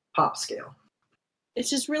a pop scale. It's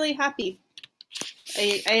just really happy.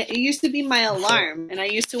 It used to be my alarm, and I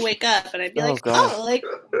used to wake up, and I'd be like,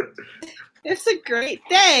 it's a great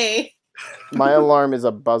day. My alarm is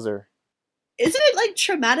a buzzer. Isn't it, like,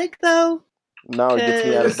 traumatic, though? No, it gets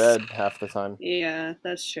me out of bed half the time. Yeah,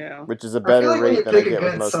 that's true. Which is a better rate than I get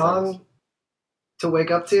with most songs. To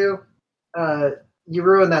wake up to, you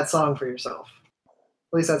ruin that song for yourself.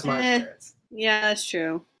 At least that's my experience. Yeah, that's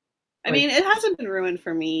true. I mean, it hasn't been ruined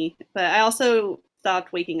for me, but I also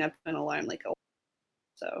stopped waking up to an alarm like a while.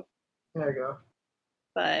 So there you go.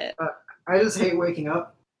 But I just hate waking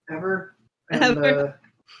up ever. And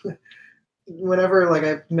whenever like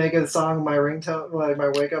I make a song my ringtone, like my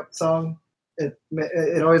wake up song, it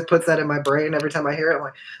always puts that in my brain every time I hear it. I'm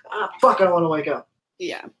like, fuck, I don't want to wake up.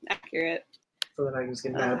 Yeah, accurate. So then I just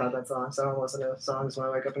get mad about that song. So I don't listen to songs when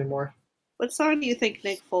I wake up anymore. What song do you think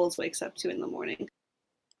Nick Foles wakes up to in the morning?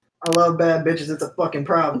 I love bad bitches. It's a fucking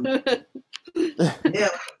problem. Yeah,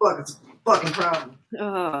 fuck, it's a fucking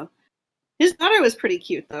problem. His daughter was pretty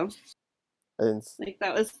cute though. Like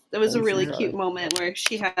that was a really cute moment where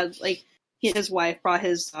she had like his wife brought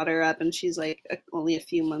his daughter up and she's like only a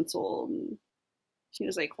few months old and she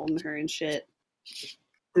was like holding her and shit.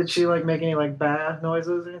 Did she like make any like bad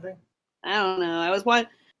noises or anything? I don't know. I was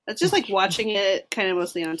just like watching it kind of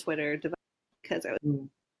mostly on Twitter because I was.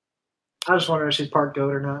 I just wonder if she's part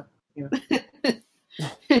goat or not. You know?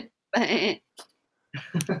 It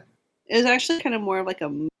was actually kind of more of like a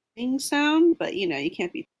moving sound, but you know, you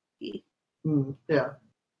can't be picky. Yeah.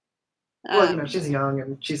 Well, you know, she's young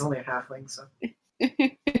and she's only a halfling, so.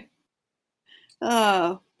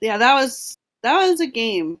 Oh, yeah, that was a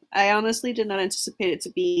game. I honestly did not anticipate it to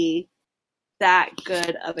be that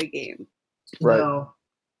good of a game. Right. No.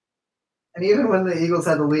 And even when the Eagles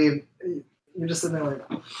had the lead, you're just sitting there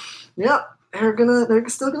like, yep, they're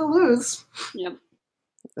still gonna lose. Yep.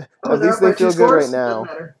 At least they feel good right now.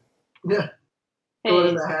 Yeah. Going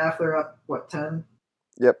into half, they're up 10?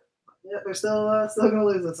 Yep. Yeah, they're still gonna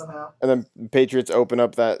lose it somehow. And then Patriots open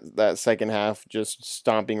up that second half, just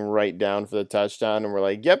stomping right down for the touchdown, and we're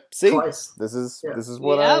like, "Yep, see, Twice. This is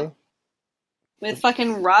what I." With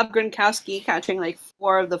fucking Rob Gronkowski catching like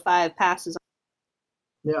 4 of the 5 passes.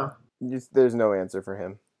 Yeah. There's no answer for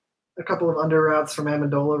him. A couple of under routes from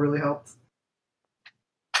Amendola really helped.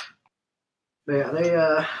 But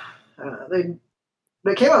yeah,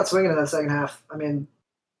 they came out swinging in that second half. I mean,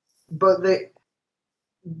 but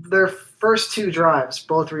their first 2 drives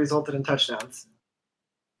both resulted in touchdowns.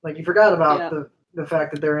 Like, you forgot about the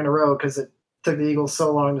fact that they're in a row because it took the Eagles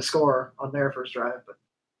so long to score on their first drive. But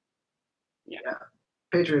yeah,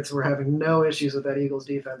 Patriots were having no issues with that Eagles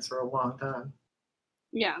defense for a long time.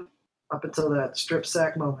 Yeah. Up until that strip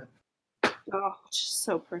sack moment. Oh, just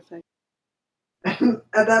so perfect. And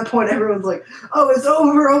at that point, everyone's like, oh, it's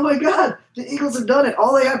over. Oh, my God. The Eagles have done it.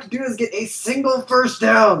 All they have to do is get a single first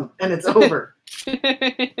down, and it's over. And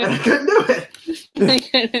I couldn't do it. They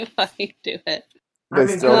couldn't fucking do it. They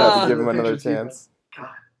still have to give him another chance. God.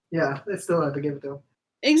 Yeah, they still have to give it to him.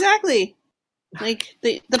 Exactly. Like,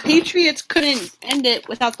 the Patriots couldn't end it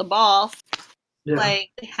without the ball. Yeah. Like,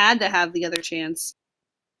 they had to have the other chance.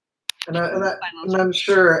 And I'm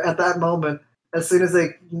sure at that moment, as soon as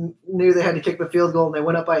they knew they had to kick the field goal and they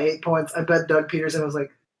went up by 8 points, I bet Doug Peterson was like,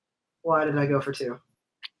 why did I go for 2?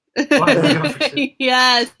 Why did I go for 2?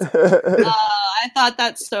 Yes. I thought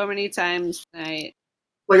that so many times tonight.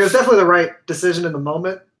 Like, it was definitely the right decision in the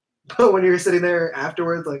moment. But when you're sitting there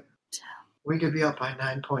afterwards, like, we could be up by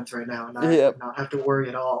 9 points right now and not have to worry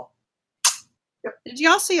at all. Yep. Did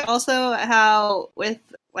y'all see also how with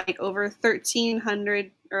like over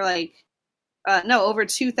 1,300 or like over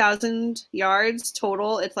 2,000 yards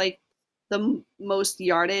total, it's like the most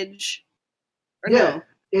yardage? Or no?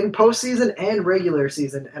 In postseason and regular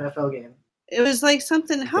season NFL game. It was like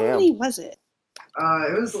something. How many was it?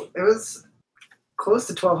 It was close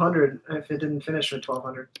to 1,200 if it didn't finish with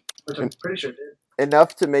 1,200, which I'm pretty sure it did.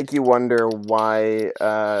 Enough to make you wonder why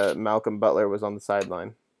Malcolm Butler was on the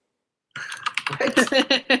sideline.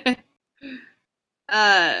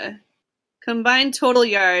 Combined total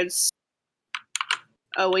yards.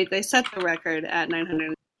 Oh wait, they set the record at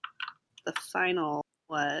 900. The final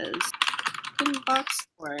was in box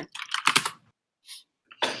score.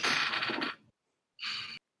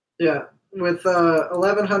 Yeah, with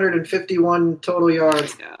 1,151 total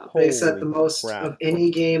yards, they set the most of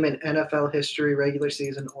any game in NFL history, regular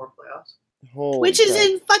season or playoffs. Which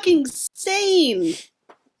is fucking insane.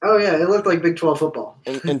 Oh yeah, it looked like Big 12 football.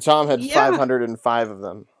 And Tom had 505 of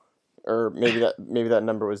them, or maybe that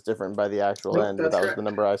number was different by the actual end, but that was the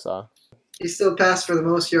number I saw. He still passed for the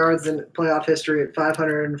most yards in playoff history at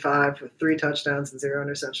 505 with 3 touchdowns and 0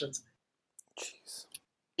 interceptions. Jeez.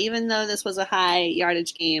 Even though this was a high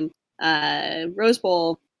yardage game, Rose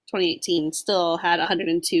Bowl 2018 still had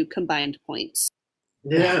 102 combined points.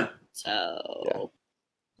 Yeah. So.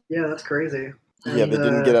 Yeah, that's crazy. And, they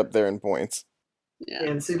didn't get up there in points. Yeah.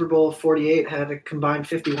 And Super Bowl 48 had a combined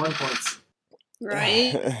 51 points.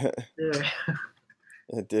 Right? Yeah.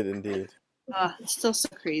 It did indeed. It's still so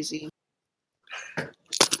crazy. Well,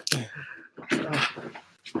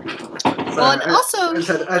 and also... I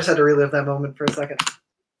just had to relive that moment for a second.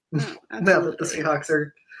 Now that the Seahawks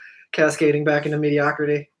are cascading back into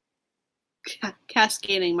mediocrity.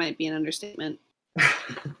 Cascading might be an understatement.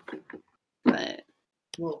 But...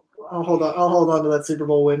 Well, I'll hold on to that Super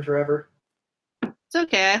Bowl win forever. It's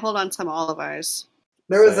okay. I hold on to all of ours.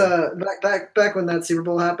 There was back when that Super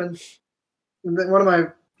Bowl happened. One of my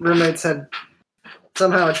roommates had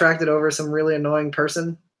somehow attracted over some really annoying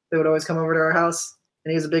person that would always come over to our house,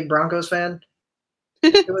 and he was a big Broncos fan.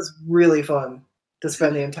 It was really fun to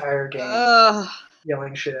spend the entire game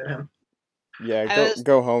yelling shit at him. Yeah,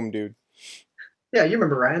 go home, dude. Yeah, you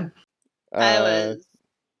remember Ryan. I was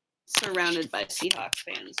surrounded by Seahawks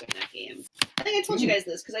fans during that game. I think I told you guys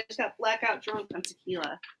this because I just got blackout drunk on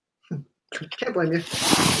tequila. Can't blame you.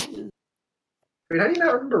 Wait, how do you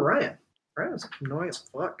not remember Ryan? Ryan was annoying as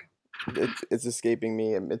fuck. It's escaping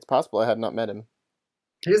me. It's possible I had not met him.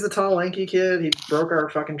 He was the tall, lanky kid. He broke our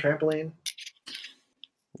fucking trampoline.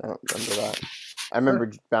 I don't remember that. I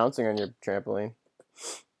remember bouncing on your trampoline.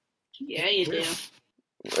 Yeah, you do.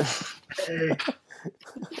 Hey.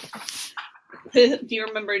 Do you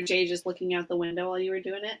remember Jay just looking out the window while you were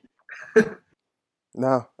doing it?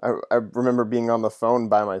 No, I remember being on the phone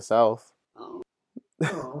by myself. Oh.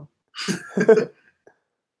 All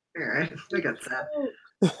right, I got that.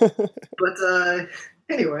 But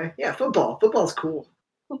anyway, yeah, football. Football's cool.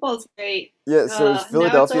 Football's great. Yeah, so is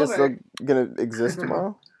Philadelphia still going to exist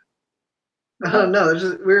tomorrow? No,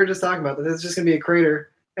 we were just talking about this. It's just going to be a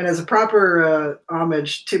crater. And as a proper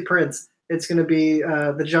homage to Prince, it's going to be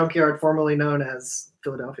the junkyard formerly known as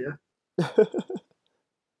Philadelphia.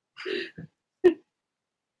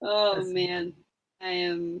 Oh, man. I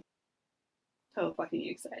am so fucking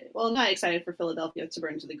excited. Well, not excited for Philadelphia to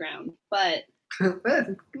burn to the ground, but...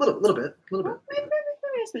 a little bit.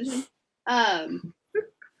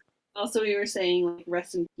 Also, we were saying, like,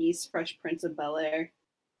 rest in peace, Fresh Prince of Bel-Air.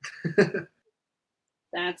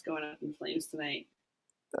 That's going up in flames tonight.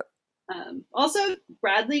 Also,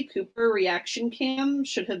 Bradley Cooper reaction cam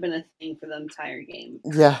should have been a thing for the entire game.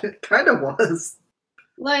 Yeah. It kind of was.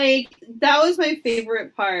 Like, that was my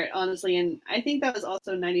favorite part, honestly, and I think that was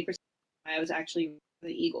also 90% why I was actually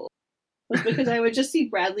the Eagles. Was because I would just see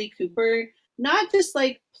Bradley Cooper not just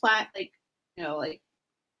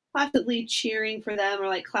placidly cheering for them or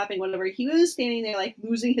like clapping, whatever. He was standing there like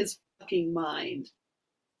losing his fucking mind.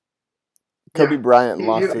 Kobe Bryant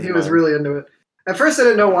lost his mind. He was really into it. At first, I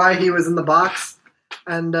didn't know why he was in the box,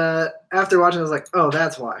 and after watching, I was like, "Oh,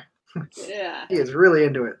 that's why." Yeah, he is really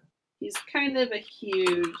into it. He's kind of a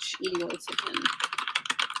huge Eagles fan,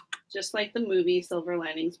 just like the movie Silver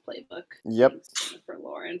Linings Playbook. Yep. For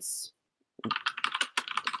Lawrence.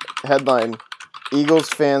 Headline: Eagles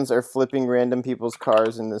fans are flipping random people's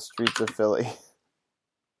cars in the streets of Philly.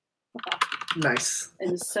 Nice.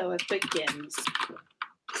 And so it begins.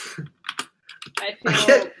 I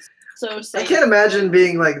feel so safe. I can't imagine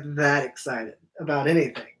being like that excited about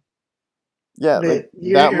anything. Yeah,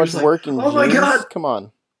 that much work in oh my God. Come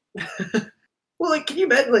on. Well, like, can you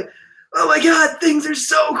imagine, like, oh my God, things are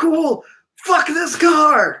so cool. fuck this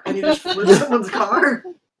car, and you just flip someone's car.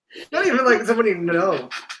 Not even like somebody you know.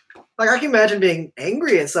 Like I can imagine being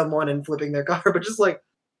angry at someone and flipping their car, but just like,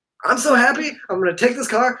 I'm so happy, I'm gonna take this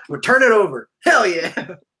car, I'm gonna turn it over. Hell yeah!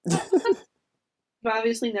 I've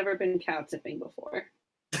obviously never been cow tipping before.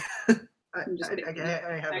 I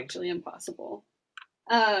haven't. Actually impossible.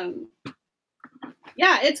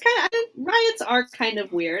 Yeah, it's kind of riots are kind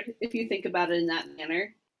of weird if you think about it in that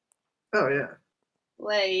manner. Oh yeah.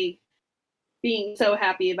 Like being so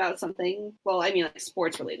happy about something. Well, I mean like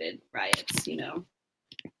sports related riots, you know.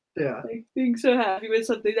 Yeah. Like being so happy with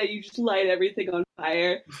something that you just light everything on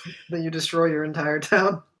fire. Then you destroy your entire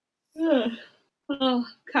town.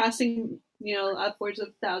 Costing, you know, upwards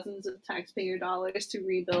of thousands of taxpayer dollars to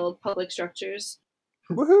rebuild public structures.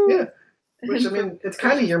 Woohoo! Yeah. Which, I mean, it's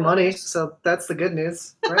kind of your money, so that's the good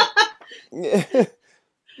news, right?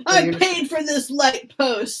 I paid for this light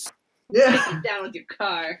post. Yeah. Take it down with your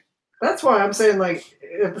car. That's why I'm saying, like,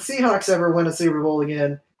 if the Seahawks ever win a Super Bowl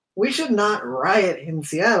again, we should not riot in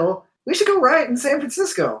Seattle. We should go riot in San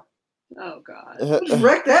Francisco. Oh, God. Just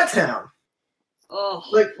wreck that town. Oh,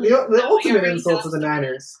 like the ultimate insult to the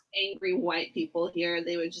Niners. Angry white people here,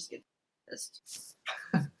 they would just get pissed.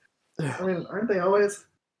 I mean, aren't they always?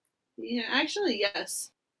 Yeah, actually, yes.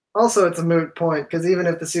 Also, it's a moot point because even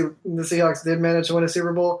if the Seahawks did manage to win a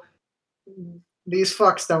Super Bowl, these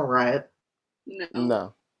fucks don't riot.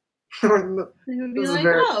 No. They would be like,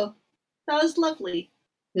 "Oh, that was lovely."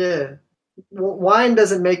 Yeah, wine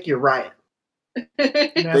doesn't make you riot.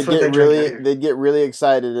 They'd get really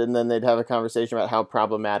excited, and then they'd have a conversation about how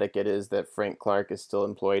problematic it is that Frank Clark is still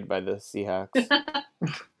employed by the Seahawks.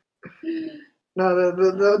 No,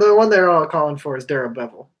 the one they're all calling for is Darrell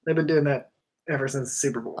Bevell. They've been doing that ever since the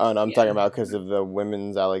Super Bowl. Oh no, I'm talking about because of the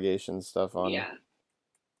women's allegations stuff on. Yeah.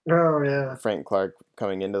 Oh yeah. Frank Clark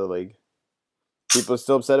coming into the league. People are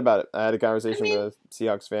still upset about it. I had a conversation with a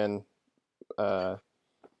Seahawks fan,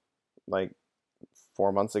 like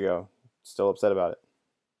 4 months ago. Still upset about it.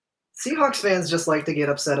 Seahawks fans just like to get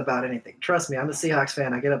upset about anything. Trust me, I'm a Seahawks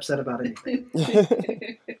fan. I get upset about anything.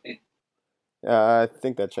 I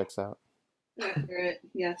think that checks out. Accurate,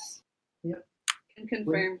 yes. Yep. Can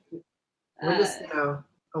confirm. We're just, a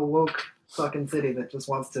woke fucking city that just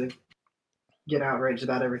wants to get outraged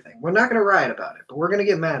about everything. We're not going to riot about it, but we're going to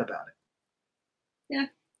get mad about it. Yeah.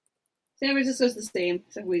 San Francisco's the same,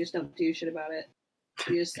 except we just don't do shit about it.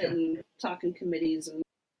 We just sit and talk in committees and,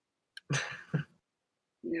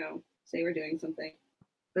 say we're doing something.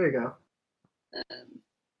 There you go.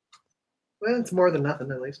 Well, it's more than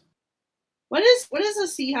nothing, at least. What is a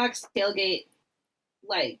Seahawks tailgate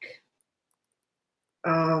like?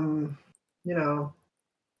 A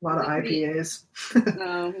lot of IPAs.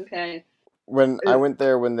 Oh, okay. I went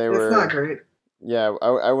there when they were. It's not great. Yeah,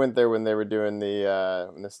 I went there when they were doing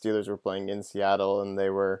when the Steelers were playing in Seattle, and they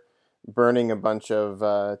were burning a bunch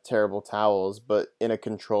of terrible towels, but in a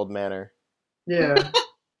controlled manner. Yeah.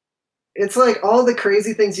 It's like all the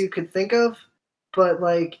crazy things you could think of, but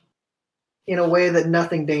like in a way that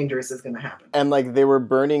nothing dangerous is going to happen. And like they were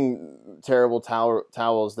burning terrible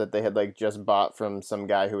towels that they had like just bought from some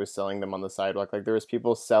guy who was selling them on the sidewalk. Like there was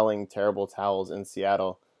people selling terrible towels in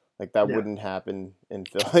Seattle. Like that wouldn't happen in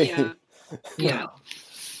Philly. Yeah. Yeah.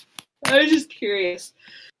 I was just curious.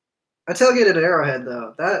 I tailgated at Arrowhead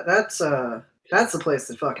though. That's the place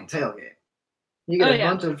to fucking tailgate. You get a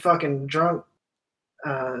bunch of fucking drunk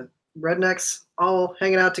rednecks all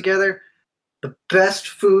hanging out together. The best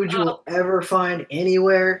food you will ever find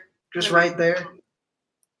anywhere, just right there.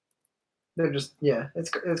 They're just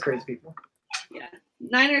it's crazy people. Yeah,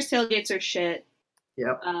 Niners tailgates are shit.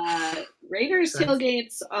 Yep. Raiders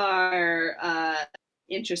tailgates are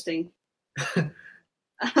interesting.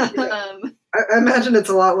 I imagine it's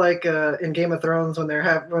a lot like in Game of Thrones when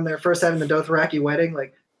they're first having the Dothraki wedding.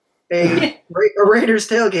 Like a Raiders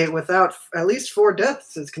tailgate without at least 4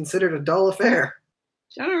 deaths is considered a dull affair.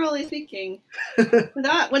 Generally speaking,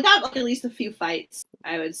 without like at least a few fights,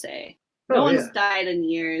 I would say. No one's died in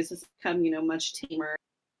years. It's become much tamer,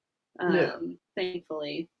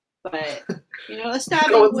 thankfully. But a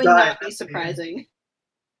stabbing would not be surprising.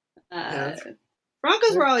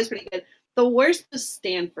 Broncos were always pretty good. The worst was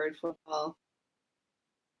Stanford football.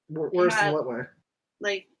 Worse in what way?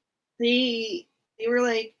 Like they were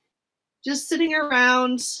like just sitting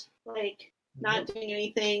around, like not doing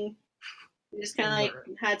anything. We just kind of like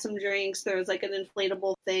had some drinks. There was like an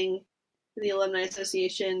inflatable thing for the alumni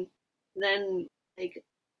association. And then like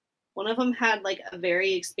one of them had like a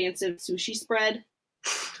very expansive sushi spread.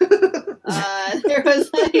 There was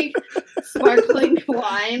like sparkling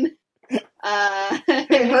wine.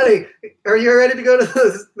 Hey, honey, are you ready to go to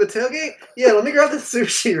the tailgate? Yeah, let me grab the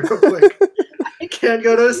sushi real quick. I can't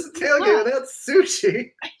go to the tailgate without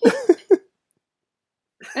sushi.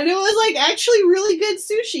 And it was like actually really good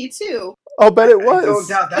sushi too. I'll bet it was. I don't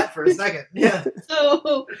doubt that for a second. Yeah.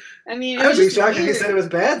 So, I mean, I would be shocked if you said it was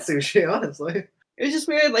bad sushi, honestly. It was just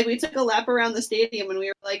weird. Like, we took a lap around the stadium and we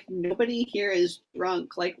were like, nobody here is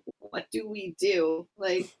drunk. Like, what do we do?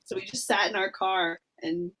 Like, so we just sat in our car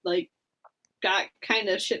and, like, got kind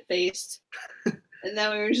of shit-faced. And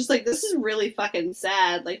then we were just like, this is really fucking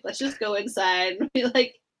sad. Like, let's just go inside and we,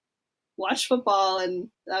 like, watch football. And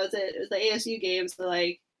that was it. It was the ASU game. So,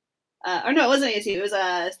 like, or no, it wasn't ASU. It was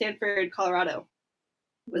Stanford, Colorado.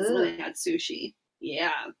 It was when they had sushi.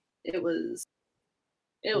 Yeah. It was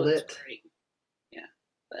lit. Great.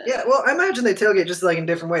 But, yeah, well, I imagine they tailgate just like in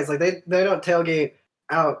different ways. Like they don't tailgate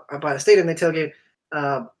out by the stadium; they tailgate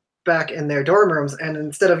back in their dorm rooms. And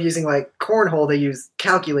instead of using like cornhole, they use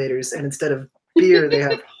calculators. And instead of beer, they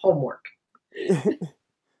have homework.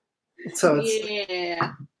 So it's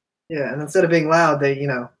yeah. And instead of being loud, they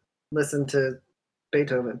listen to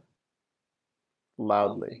Beethoven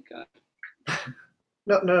loudly. Oh my God.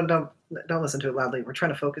 No, don't listen to it loudly. We're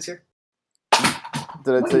trying to focus here.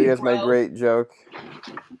 Did I tell you guys my great joke?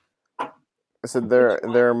 I said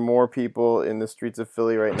there are more people in the streets of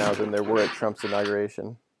Philly right now than there were at Trump's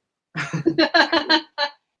inauguration.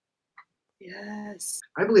 Yes.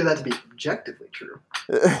 I believe that to be objectively true.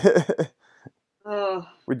 Oh.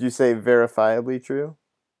 Would you say verifiably true?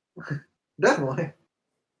 Definitely.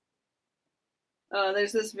 Oh,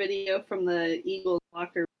 there's this video from the Eagles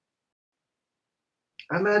locker.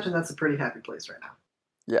 I imagine that's a pretty happy place right now.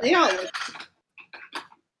 Yeah. They all look.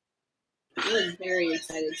 I was very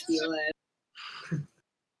excited to be alive.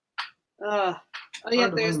 Oh yeah,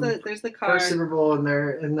 there's the car. First Super Bowl in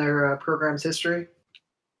their program's history.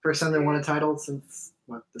 First time they won a title since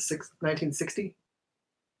what 1960.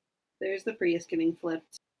 There's the Prius getting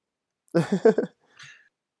flipped.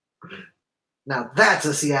 Now that's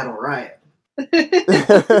a Seattle riot.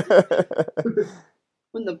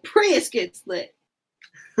 When the Prius gets lit.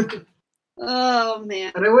 Oh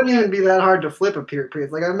man! And it wouldn't even be that hard to flip a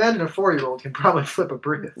Prius. Like I imagine a 4-year-old can probably flip a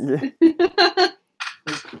Prius. Yeah.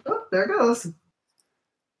 Oh, there it goes.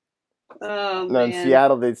 Oh, no, in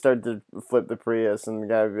Seattle they'd start to flip the Prius, and the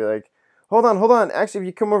guy would be like, "Hold on. Actually, if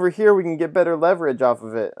you come over here, we can get better leverage off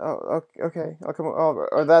of it." Oh, okay. I'll come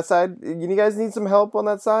over. Or that side. You guys need some help on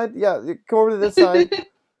that side? Yeah, come over to this side.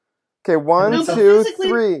 Okay, 1, 2,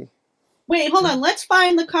 3. Wait, hold on. Let's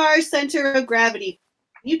find the car's center of gravity.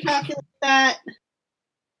 Can you calculate that?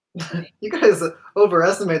 You guys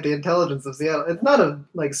overestimate the intelligence of Seattle. It's not a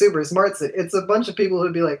super smart city. It's a bunch of people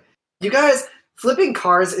who'd be like, "You guys, flipping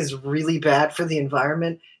cars is really bad for the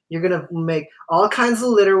environment. You're gonna make all kinds of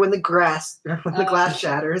litter when the glass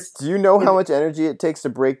shatters." Do you know how much energy it takes to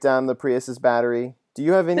break down the Prius's battery? Do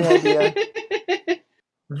you have any idea?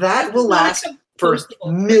 That will last for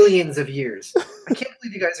millions of years. I can't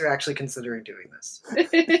believe you guys are actually considering doing this.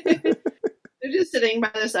 They're just sitting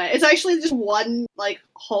by the side. It's actually just one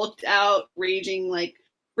hulked out, raging,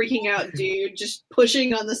 freaking out dude just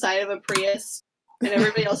pushing on the side of a Prius, and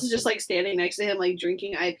everybody else is just standing next to him,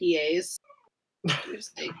 drinking IPAs.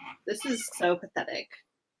 Just, this is so pathetic.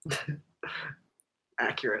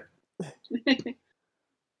 Accurate.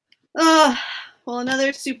 Well,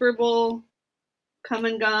 another Super Bowl come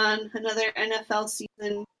and gone. Another NFL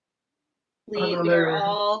season. We're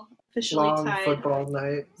all officially long tied. Football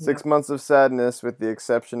night. 6 months of sadness, with the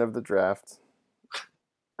exception of the draft.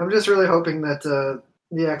 I'm just really hoping that the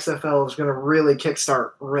XFL is going to really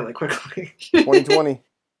kickstart really quickly. 2020.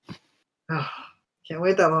 Can't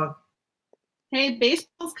wait that long. Hey,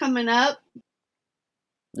 baseball's coming up.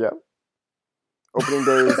 Yeah. Opening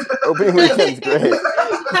weekend's great.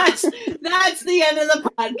 That's the end of the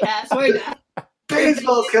podcast. We're done.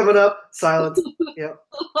 Baseball's coming up. Silence. Yep.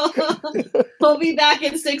 We'll be back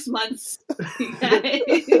in 6 months.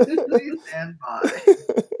 Stand by.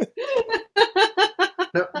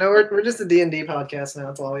 No, we're just a D&D podcast now.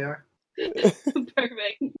 That's all we are.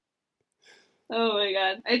 Perfect. Oh my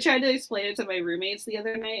god. I tried to explain it to my roommates the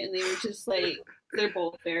other night, and they were just they're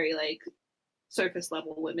both very surface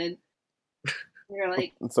level women. They're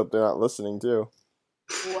like, That's what they're not listening to.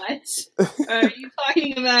 what are you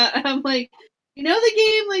talking about? I'm like, you know the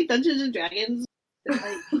game Dungeons and Dragons?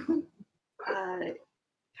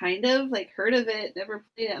 Kind of heard of it, never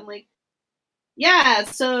played it. I'm like, yeah,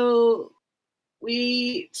 so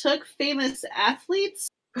we took famous athletes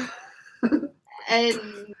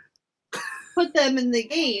and put them in the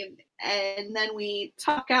game, and then we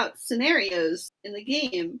talk out scenarios in the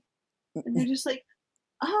game. And they're just like,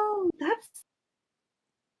 Oh,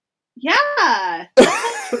 yeah.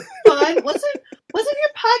 That's fun. Wasn't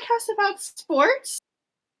your podcast about sports?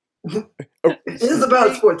 It is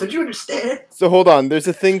about sports. Did you understand? So hold on. There's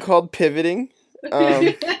a thing called pivoting.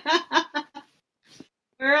 We're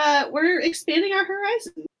expanding our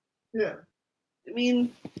horizons. Yeah. I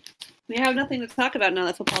mean, we have nothing to talk about now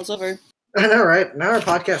that football's over. I know, right? Now our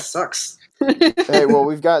podcast sucks. Hey, well,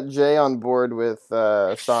 we've got Jay on board with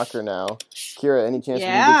soccer now. Kira, any chance we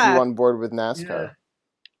can get you on board with NASCAR?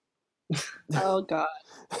 Yeah. Oh, God.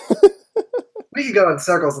 We could go in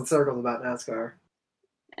circles and circles about NASCAR.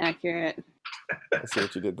 Accurate. I see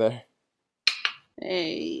what you did there.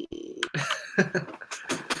 Hey. We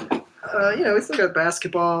still got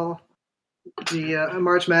basketball. The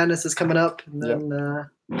March Madness is coming up. And then the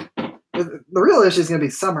real issue is going to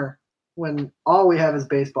be summer when all we have is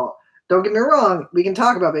baseball. Don't get me wrong. We can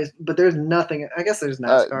talk about baseball, but there's nothing. I guess there's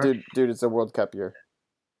NASCAR. Dude, it's a World Cup year.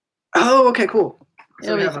 Oh, okay, cool.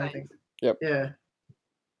 So we It'll have be anything. Yep. Yeah.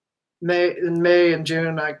 May and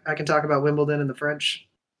June, I can talk about Wimbledon and the French.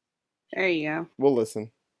 There you go. We'll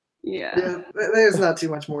listen. Yeah. There's not too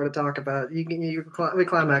much more to talk about. We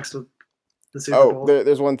climaxed with the Super Bowl.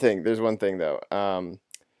 There's one thing. There's one thing though.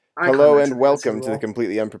 Hello and welcome to the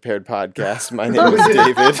Completely Unprepared Podcast. My name is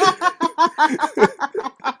David.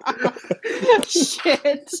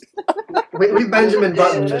 Shit. We Benjamin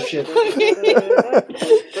Button this shit.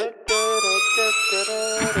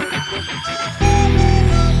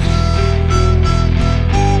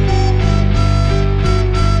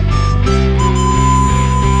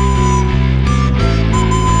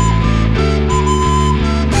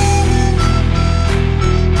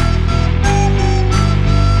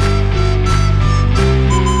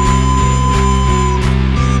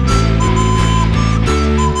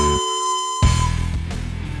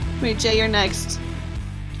 Wait, Jay, you're next.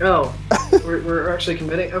 Oh, we're actually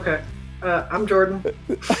committing? Okay. I'm Jordan.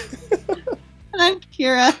 And I'm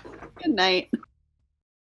Kira. Good night.